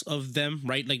styles of them,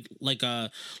 right? Like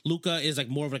Luca is like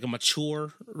more of like a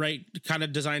mature, right, kind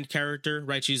of designed character,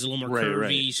 right? She's a little more curvy, right.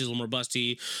 She's a little more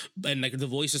busty, and like the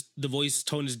voice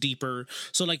tone is deeper.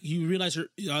 So like you realize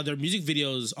their music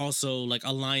videos also like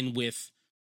align with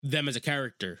them as a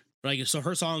character. Right, so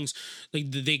her songs,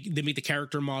 like they make the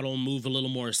character model move a little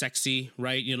more sexy,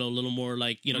 right? You know, a little more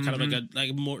like, you know, kind of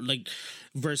like more like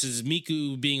versus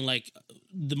Miku being like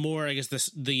the more, I guess,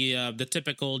 the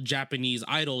typical Japanese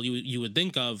idol you would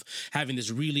think of, having this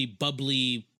really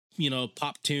bubbly, you know,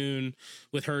 pop tune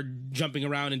with her jumping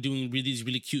around and doing these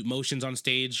really cute motions on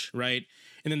stage, right?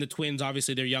 And then the twins,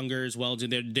 obviously, they're younger as well.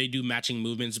 They do matching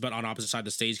movements, but on opposite side of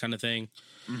the stage, kind of thing.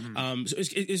 So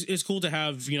it's cool to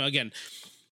have, you know, again.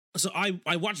 So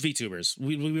I watch VTubers.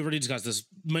 We've already discussed this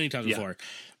many times before.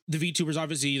 The VTubers,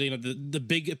 obviously, you know, the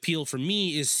big appeal for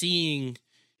me is seeing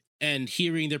and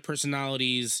hearing their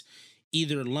personalities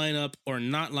either line up or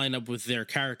not line up with their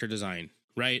character design,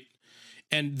 right?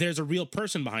 And there's a real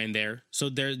person behind there, so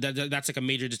that's like a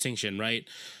major distinction, right?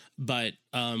 But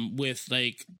with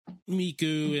like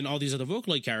Miku and all these other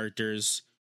Vocaloid characters,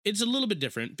 it's a little bit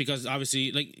different because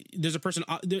obviously, like, there's a person.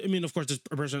 I mean, of course, there's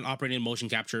a person operating in motion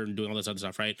capture and doing all this other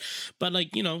stuff, right? But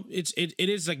like, you know, it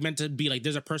is like meant to be like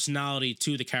there's a personality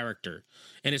to the character,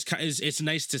 and it's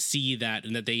nice to see that,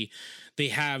 and that they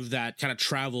have that kind of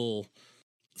travel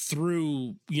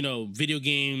through, you know, video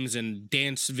games and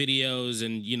dance videos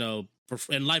and, you know,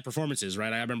 and live performances,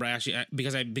 right? I remember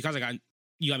because I got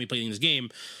you got me playing this game,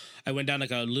 I went down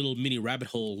like a little mini rabbit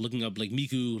hole looking up like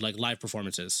Miku like live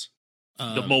performances.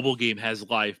 The mobile game has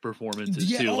live performances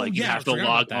too. Oh, like you yeah, have to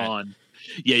log on.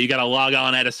 Yeah, you got to log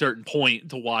on at a certain point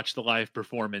to watch the live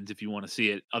performance if you want to see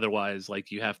it. Otherwise,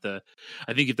 like you have to,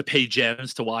 I think you have to pay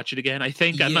gems to watch it again. I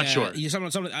think I'm not sure. Yeah,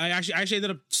 something. I actually ended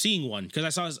up seeing one because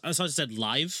I saw it said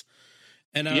live.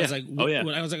 And I was like,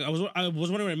 I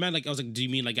was wondering what it meant. Like, I was like, do you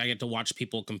mean like I get to watch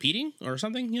people competing or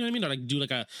something? You know what I mean? Or like do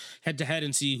like a head to head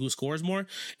and see who scores more.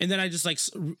 And then I just like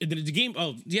the game.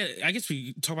 Oh yeah, I guess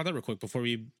we talk about that real quick before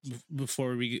we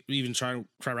even try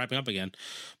wrapping up again.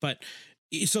 But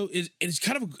so it's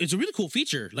kind of it's a really cool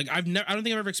feature. Like I don't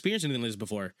think I've ever experienced anything like this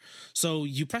before. So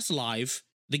you press live,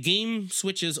 the game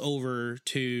switches over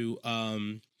to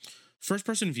first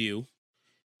person view.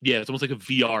 Yeah, it's almost like a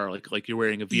VR, like you're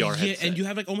wearing a VR headset. Yeah, and you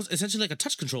have like almost essentially like a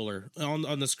touch controller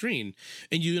on the screen,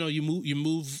 and you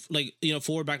move like, you know,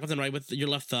 forward, back, left, and right with your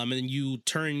left thumb, and then you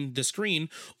turn the screen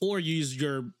or use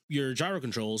your gyro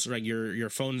controls, like your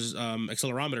phone's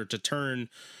accelerometer to turn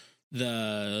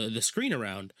the screen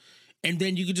around, and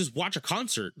then you can just watch a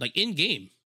concert like in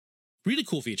game. Really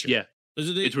cool feature. Yeah.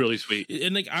 It's really sweet.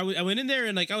 And like I went in there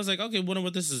and like I was like, okay, wonder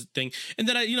what this is thing. And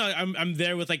then I'm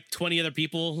there with like 20 other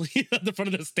people at the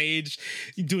front of the stage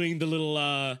doing the little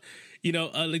like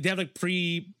they have like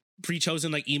pre-chosen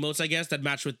like emotes, I guess, that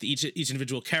match with each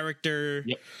individual character.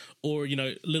 Yep. Or, you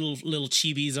know, little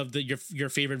chibis of your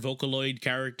favorite Vocaloid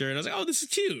character. And I was like, oh, this is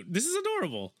cute. This is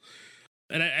adorable.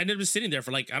 And I ended up sitting there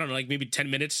for like, I don't know, like maybe 10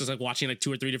 minutes just like watching like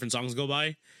 2 or 3 different songs go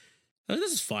by. I was like,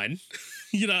 this is fun.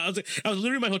 You know, I was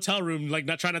literally in my hotel room, like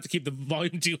trying not to keep the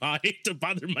volume too high to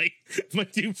bother my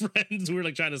 2 friends who were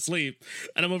like trying to sleep,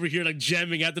 and I'm over here like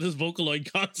jamming after this Vocaloid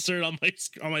concert on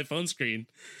my phone screen.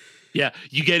 Yeah,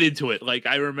 you get into it. Like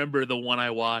I remember the one I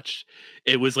watched.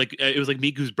 It was like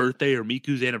Miku's birthday or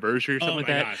Miku's anniversary or something like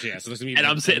that. Gosh, yeah. So and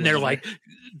I'm sitting there like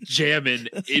jamming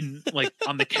in like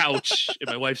on the couch, and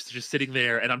my wife's just sitting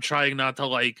there, and I'm trying not to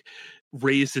like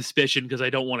raise suspicion because I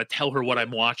don't want to tell her what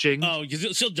I'm watching. Oh,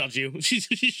 she'll judge you.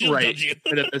 She'll right. judge you.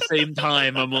 But at the same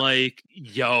time, I'm like,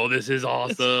 yo, this is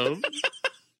awesome.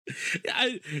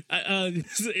 Again,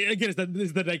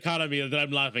 it's the dichotomy that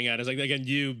I'm laughing at. It's like, again,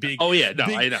 you big. Oh yeah, no,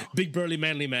 I know, big burly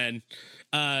manly man.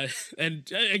 And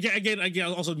again,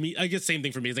 also me. I guess same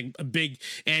thing for me. It's like a big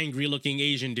angry looking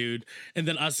Asian dude, and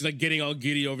then us like getting all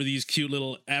giddy over these cute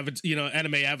little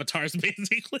anime avatars,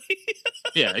 basically.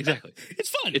 Yeah, exactly. It's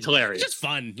fun. It's hilarious. It's just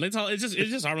fun. It's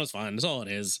just harmless fun. That's all it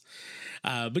is.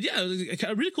 But yeah, it was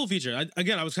a really cool feature.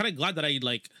 I was kind of glad that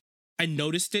I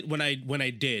noticed it when I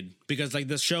did, because like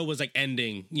the show was like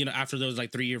ending, you know, after those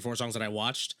like 3 or 4 songs that I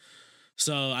watched.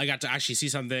 So I got to actually see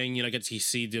something, you know, get to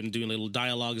see them doing little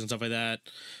dialogues and stuff like that.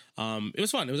 It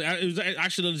was fun. It was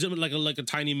actually like a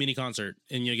tiny mini concert,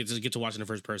 and you know, get to watch it in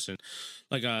first person,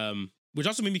 like which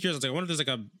also made me curious. I was like, I wonder if there's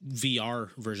like a VR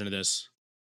version of this.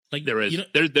 Like there is. You know,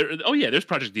 there's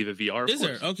Project Diva VR. Is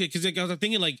there? Okay, because I was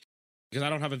thinking like, because I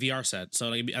don't have a VR set, so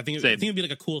like I think it'd be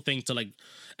like a cool thing to like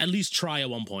at least try at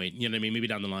one point. You know what I mean? Maybe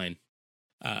down the line.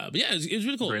 But yeah, it was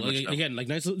really cool. Like, again, like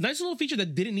nice little feature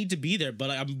that didn't need to be there,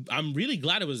 but I'm really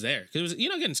glad it was there, because it was, you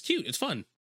know, again, it's cute, it's fun.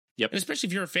 Yep. And especially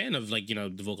if you're a fan of like, you know,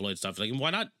 the Vocaloid stuff, like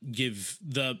why not give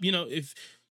the, you know, if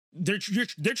they're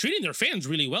treating their fans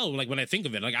really well. Like when I think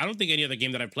of it, like I don't think any other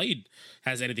game that I've played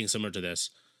has anything similar to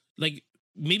this. Like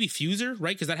maybe Fuser,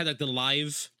 right? Because that had like the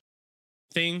live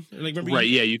thing. Like remember? Right.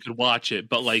 Yeah, you could watch it,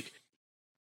 but like,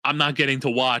 I'm not getting to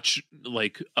watch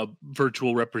like a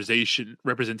virtual representation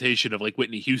of like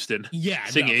Whitney Houston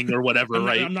singing or whatever,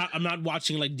 right? I'm not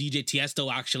watching like DJ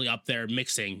Tiesto actually up there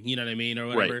mixing, you know what I mean, or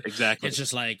whatever. Right, exactly. It's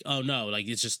just like, oh no, like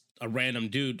it's just a random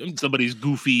dude, somebody's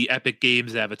goofy Epic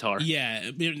Games avatar. Yeah,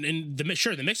 and the mix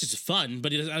is fun,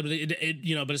 but it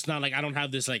you know, but it's not like I don't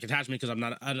have this like attachment because I'm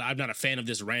not a fan of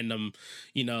this random,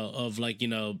 you know, of like, you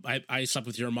know, I slept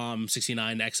with your mom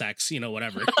 69XX, you know,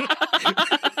 whatever.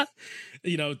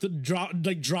 You know,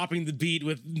 dropping the beat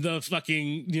with the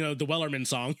fucking, you know, the Wellerman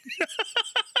song.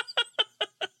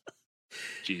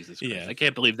 Jesus Christ. I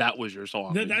can't believe that was your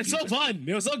song. That's so fun.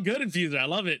 It was so good in Fuser. I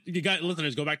love it. You got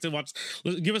listeners, go back to watch.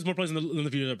 Give us more plays in the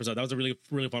Fuser episode. That was a really,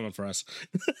 really fun one for us.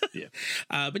 Yeah.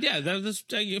 But yeah, that was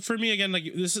for me again. Like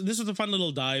this was a fun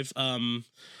little dive.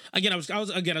 Again, I was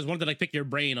wanted to like pick your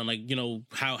brain on like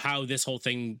how this whole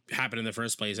thing happened in the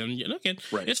first place, and again,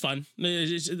 it's fun.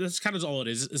 That's kind of all it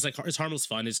is. It's like it's harmless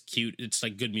fun. It's cute. It's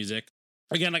like good music.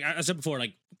 Again, like I said before,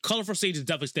 like Colorful Stage is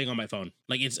definitely staying on my phone.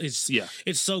 Like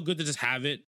it's so good to just have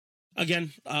it.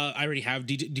 Again, I already have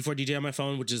D4 DJ on my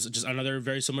phone, which is just another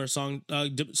very similar song,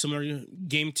 similar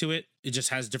game to it. It just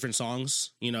has different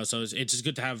songs, so it's just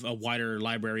good to have a wider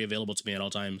library available to me at all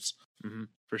times. Mm-hmm,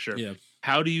 for sure. Yeah.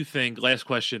 How do you think, last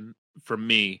question from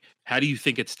me, how do you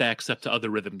think it stacks up to other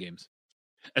rhythm games?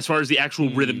 As far as the actual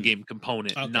rhythm game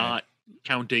component, not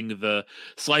counting the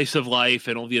slice of life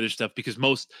and all the other stuff, because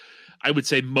I would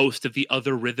say most of the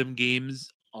other rhythm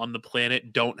games on the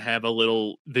planet don't have a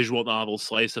little visual novel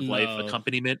slice of life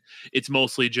accompaniment. It's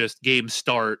mostly just game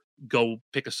start, go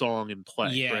pick a song and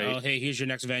play. Yeah. Right? Oh, hey, here's your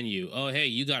next venue. Oh, hey,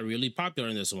 you got really popular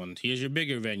in this one. Here's your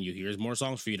bigger venue. Here's more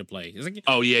songs for you to play. It's like,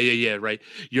 oh yeah. Right.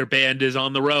 Your band is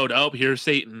on the road. Oh, here's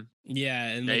Satan. Yeah,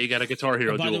 and you got a Guitar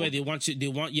Hero. By the way, they want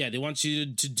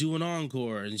you to do an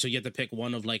encore, and so you have to pick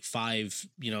one of like 5.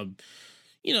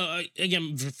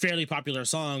 Again, fairly popular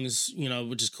songs,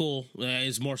 which is cool.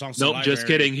 It's more songs. Nope, just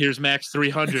kidding. Here's Max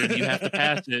 300. You have to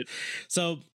pass it.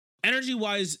 So,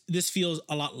 energy-wise, this feels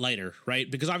a lot lighter, right?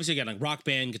 Because obviously, again, like Rock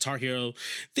Band, Guitar Hero,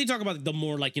 they talk about the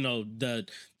more like the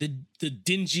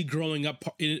dingy growing up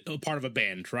part of a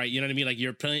band, right? You know what I mean? Like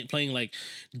you're playing like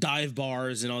dive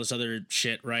bars and all this other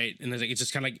shit, right? And it's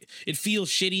just kind of like it feels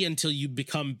shitty until you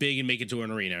become big and make it to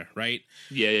an arena, right?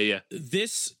 Yeah.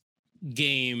 This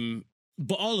game.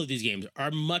 But all of these games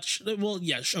are much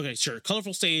okay, sure.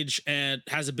 Colorful Stage and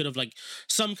has a bit of like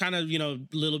some kind of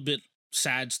little bit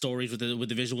sad stories with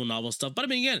the visual novel stuff. But I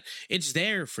mean, again, it's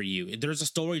there for you. There's a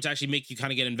story to actually make you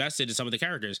kind of get invested in some of the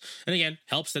characters. And again,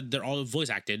 helps that they're all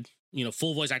voice acted.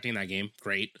 Full voice acting in that game.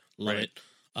 Great, love it.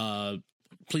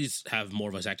 Please have more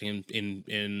voice acting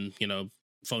in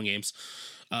phone games.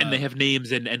 And they have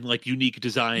names and like unique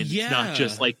designs. Yeah. It's not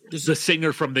just like the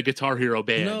singer from the Guitar Hero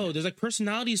band. No, there's like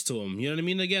personalities to them. You know what I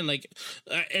mean? Again, like,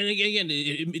 and again,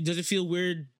 does it feel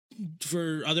weird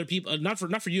for other people? Not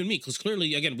for you and me, because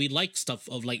clearly, again, we like stuff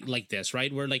of like this,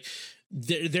 right? Where like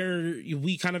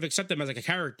we kind of accept them as like a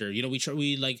character.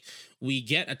 We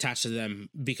get attached to them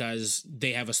because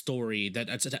they have a story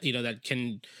that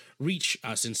can reach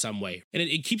us in some way, and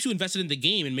it keeps you invested in the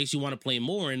game and makes you want to play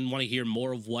more and want to hear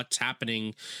more of what's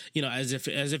happening, as if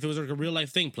it was like a real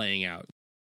life thing playing out.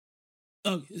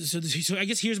 Oh, so I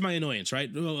guess here's my annoyance, right?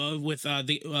 With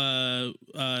the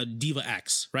Diva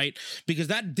X, right? Because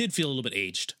that did feel a little bit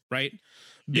aged, right?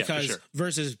 Because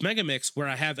versus Megamix, where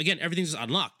I have, again, everything's just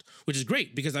unlocked, which is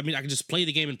great because I can just play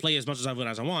the game and play as much as I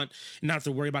want and not have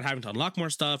to worry about having to unlock more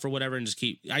stuff or whatever, and just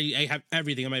I have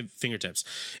everything at my fingertips.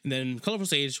 And then Colorful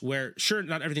Stage, where sure,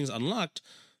 not everything's unlocked,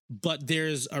 but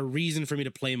there's a reason for me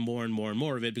to play more and more and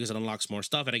more of it because it unlocks more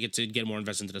stuff and I get to get more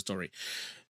invested into the story.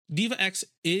 Diva X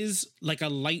is like a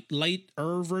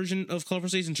lighter version of Colorful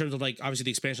Stage in terms of like obviously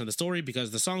the expansion of the story,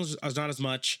 because the songs are not as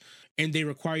much and they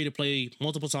require you to play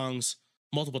multiple songs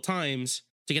multiple times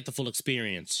to get the full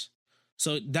experience.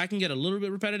 So that can get a little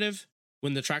bit repetitive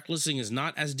when the track listing is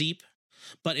not as deep.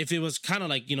 But if it was kind of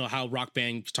like, how Rock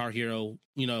Band, Guitar Hero,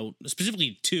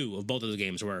 specifically 2 of both of the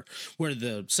games where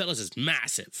the set list is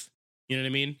massive, you know what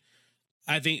I mean?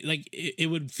 I think like it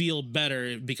would feel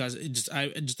better because just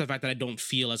the fact that I don't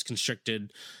feel as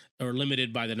constricted or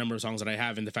limited by the number of songs that I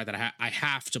have, and the fact that I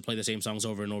have to play the same songs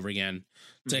over and over again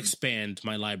to expand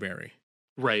my library.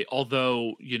 Right.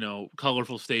 Although,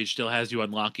 Colorful Stage still has you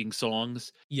unlocking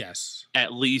songs. Yes.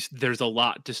 At least there's a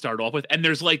lot to start off with. And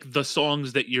there's like the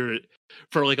songs that you're,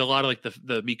 for like a lot of like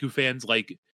the Miku fans,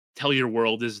 like Tell Your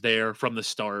World is there from the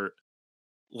start.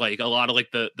 Like a lot of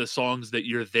like the songs that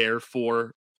you're there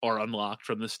for are unlocked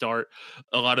from the start.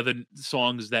 A lot of the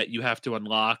songs that you have to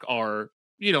unlock are,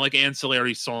 like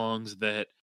ancillary songs that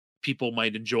people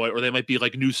might enjoy, or they might be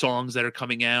like new songs that are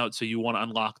coming out. So you want to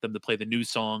unlock them to play the new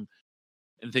song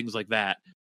and things like that.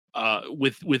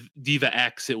 With Diva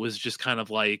X, it was just kind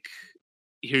of like,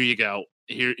 here you go.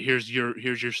 Here's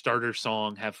your starter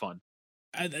song. Have fun.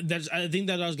 I think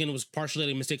that was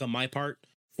partially a mistake on my part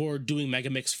for doing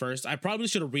Megamix first. I probably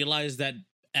should have realized that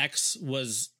X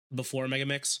was before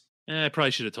Megamix. I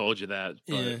probably should have told you that.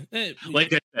 But yeah.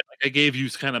 Like I said, I gave you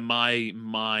kind of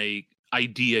my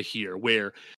idea here,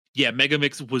 where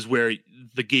Megamix was where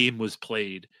the game was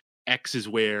played. X is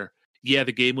where yeah,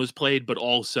 the game was played, but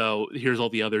also here's all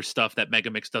the other stuff that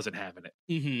Megamix doesn't have in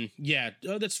it. Yeah,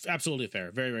 that's absolutely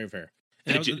fair. Very, very fair.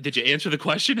 Did you answer the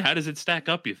question? How does it stack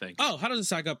up, you think? Oh, how does it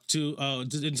stack up to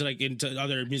into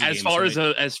other music games?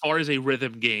 As far as a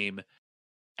rhythm game,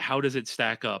 how does it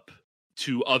stack up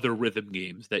to other rhythm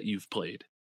games that you've played?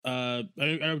 Are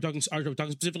we talking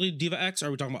specifically Diva X, or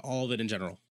are we talking about all of it in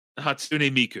general?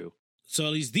 Hatsune Miku. So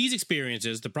at least these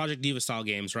experiences, the Project Diva style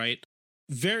games, right?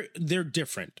 They're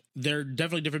different. They're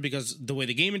definitely different because the way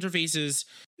the game interfaces,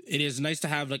 it is nice to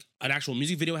have like an actual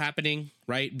music video happening,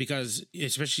 right? Because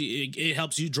especially it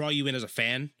helps you draw you in as a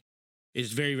fan.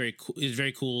 It's very, very cool. It's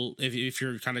very cool if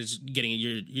you're kind of just getting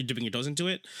you're dipping your toes into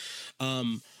it.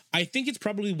 I think it's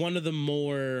probably one of the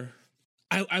more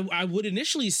I would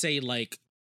initially say like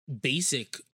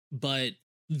basic, but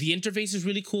the interface is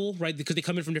really cool, right? Because they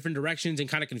come in from different directions and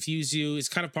kind of confuse you. It's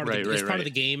kind of part of part of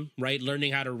the game, right?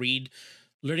 Learning how to read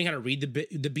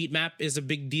the beat map is a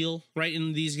big deal, right?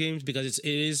 In these games, because it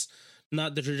is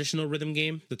not the traditional rhythm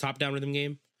game, the top down rhythm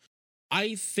game.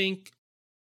 I think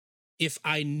if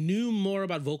I knew more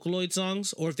about Vocaloid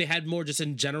songs, or if they had more just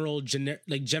in general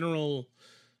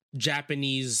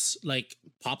Japanese like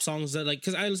pop songs that like,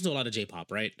 because I listen to a lot of J-pop,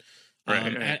 right?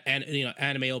 Right. And you know,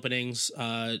 anime openings,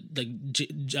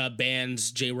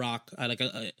 bands, J-rock,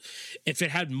 if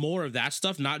it had more of that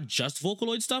stuff, not just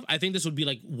Vocaloid stuff, I think this would be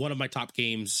like one of my top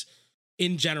games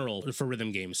in general for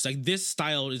rhythm games. Like this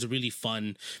style is really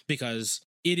fun because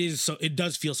it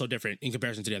does feel so different in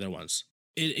comparison to the other ones.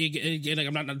 Like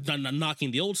I'm not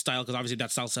knocking the old style, because obviously that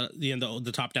style,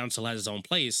 the top down still has its own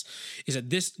place. Is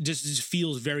that this just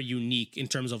feels very unique in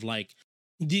terms of like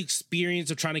the experience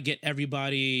of trying to get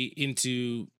everybody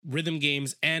into rhythm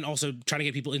games and also trying to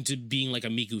get people into being like a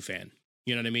Miku fan.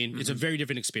 You know what I mean? It's a very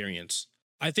different experience.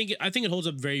 I think it holds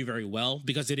up very, very well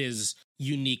because it is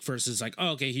unique versus like,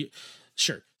 oh, okay,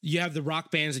 sure. You have the rock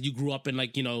bands that you grew up in,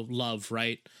 like, you know, love,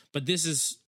 right? But this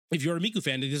is, if you're a Miku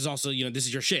fan, this is also, you know, this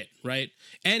is your shit, right?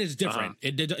 And it's different.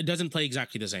 It doesn't play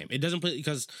exactly the same. It doesn't play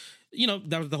because, you know,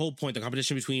 that was the whole point. The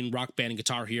competition between Rock Band and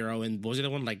Guitar Hero, and what was the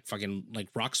other one? Like fucking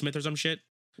like Rocksmith or some shit.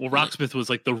 Well, Rocksmith was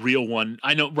like the real one.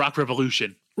 I know Rock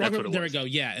Revolution. That's what it was. There we go.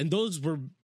 Yeah, and those were,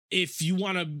 if you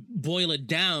want to boil it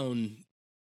down,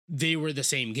 they were the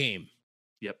same game.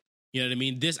 Yep. You know what I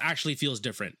mean? This actually feels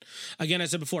different. Again, I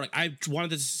said before, like I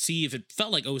wanted to see if it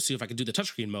felt like OC, if I could do the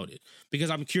touchscreen mode, because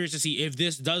I'm curious to see if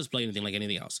this does play anything like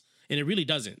anything else, and it really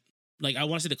doesn't. Like I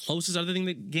want to say the closest other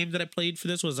game that I played for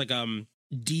this was like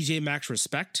DJ Max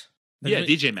Respect. Yeah,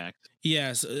 DJ Max.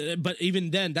 Yes, but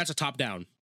even then, that's a top down.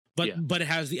 But it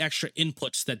has the extra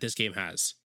inputs that this game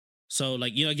has. So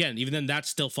like, you know, again, even then that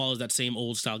still follows that same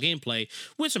old style gameplay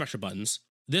with some extra buttons.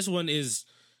 This one is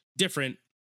different,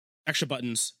 extra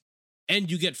buttons,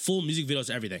 and you get full music videos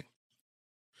to everything.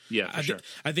 Yeah, for sure.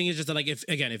 I think it's just that, like, if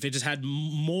it just had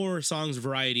more songs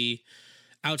variety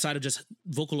outside of just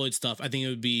Vocaloid stuff, I think it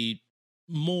would be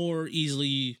more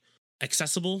easily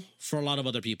accessible for a lot of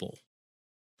other people.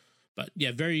 But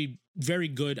yeah, very, very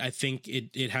good. I think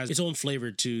it has its own flavor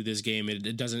to this game.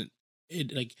 It doesn't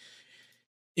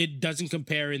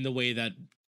compare in the way that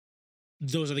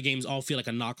those other games all feel like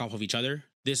a knockoff of each other.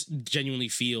 This genuinely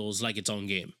feels like its own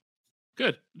game.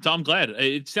 Good. So I'm glad.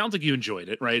 It sounds like you enjoyed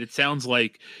it, right? It sounds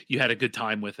like you had a good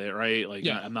time with it, right? Like,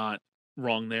 yeah. I'm not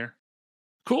wrong there.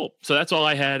 Cool. So that's all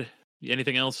I had.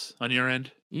 Anything else on your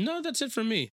end? No, that's it from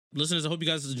me. Listeners, I hope you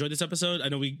guys enjoyed this episode. I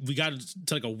know we got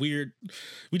to like we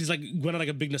just like went on like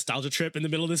a big nostalgia trip in the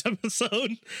middle of this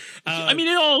episode. I mean,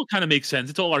 it all kind of makes sense.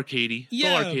 It's all arcadey. Yeah,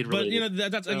 it's all arcade related. But you know,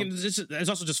 that's again, it's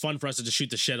also just fun for us to just shoot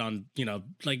the shit on, you know,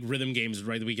 like rhythm games,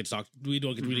 right? That we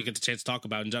don't really get the chance to talk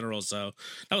about in general. So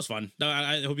that was fun.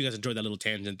 I hope you guys enjoyed that little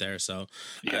tangent there. So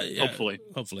yeah,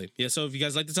 hopefully, yeah. So if you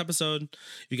guys like this episode,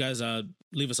 if you guys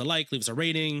leave us a like, leave us a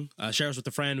rating, share us with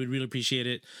a friend, we'd really appreciate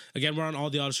it. Again, we're on all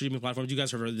the audio streaming platforms. You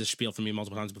guys heard this spiel from me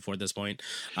multiple times before at this point.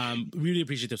 Really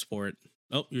appreciate the support.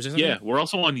 Oh, you're saying something? Yeah, we're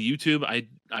also on YouTube.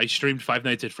 I streamed Five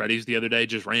Nights at Freddy's the other day,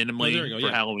 just randomly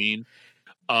for Halloween.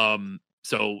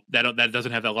 So that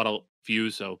doesn't have that lot of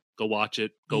views. So go watch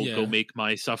it. Go make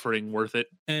my suffering worth it.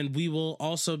 And we will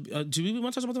also. Do we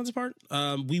want to talk about this part?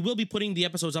 We will be putting the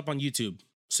episodes up on YouTube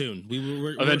soon.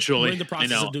 We're eventually. We're in the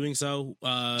process of doing so.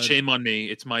 Shame on me.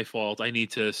 It's my fault. I need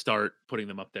to start putting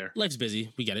them up there. Life's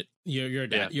busy. We get it. You're a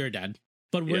dad. Yeah. You're a dad.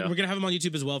 But we're gonna have them on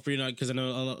YouTube as well for, you know, because I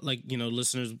know, like, you know,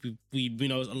 listeners, we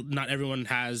know not everyone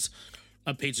has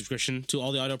a paid subscription to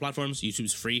all the audio platforms.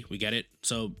 YouTube's free. We get it.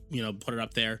 So, you know, put it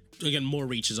up there. Again, more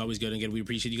reach is always good. Again, we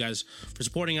appreciate you guys for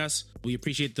supporting us. We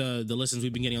appreciate the listens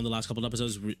we've been getting on the last couple of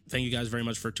episodes. Thank you guys very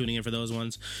much for tuning in for those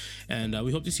ones. And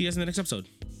we hope to see you guys in the next episode.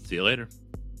 See you later.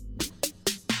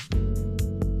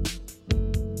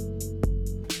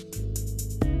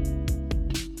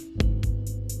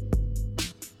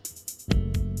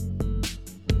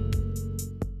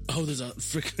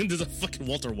 there's a fucking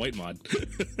Walter White mod.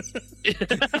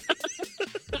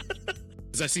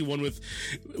 I see one with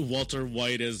Walter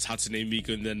White as Hatsune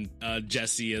Miku, and then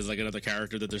Jesse as like another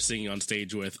character that they're singing on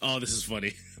stage with. Oh, this is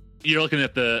funny. You're looking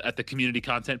at the community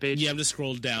content page? Yeah, I'm just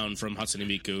scrolled down from Hatsune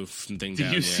Miku and things.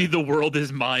 Did you see The World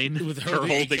Is Mine? With her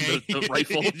holding the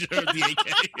rifle? the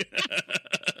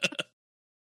AK.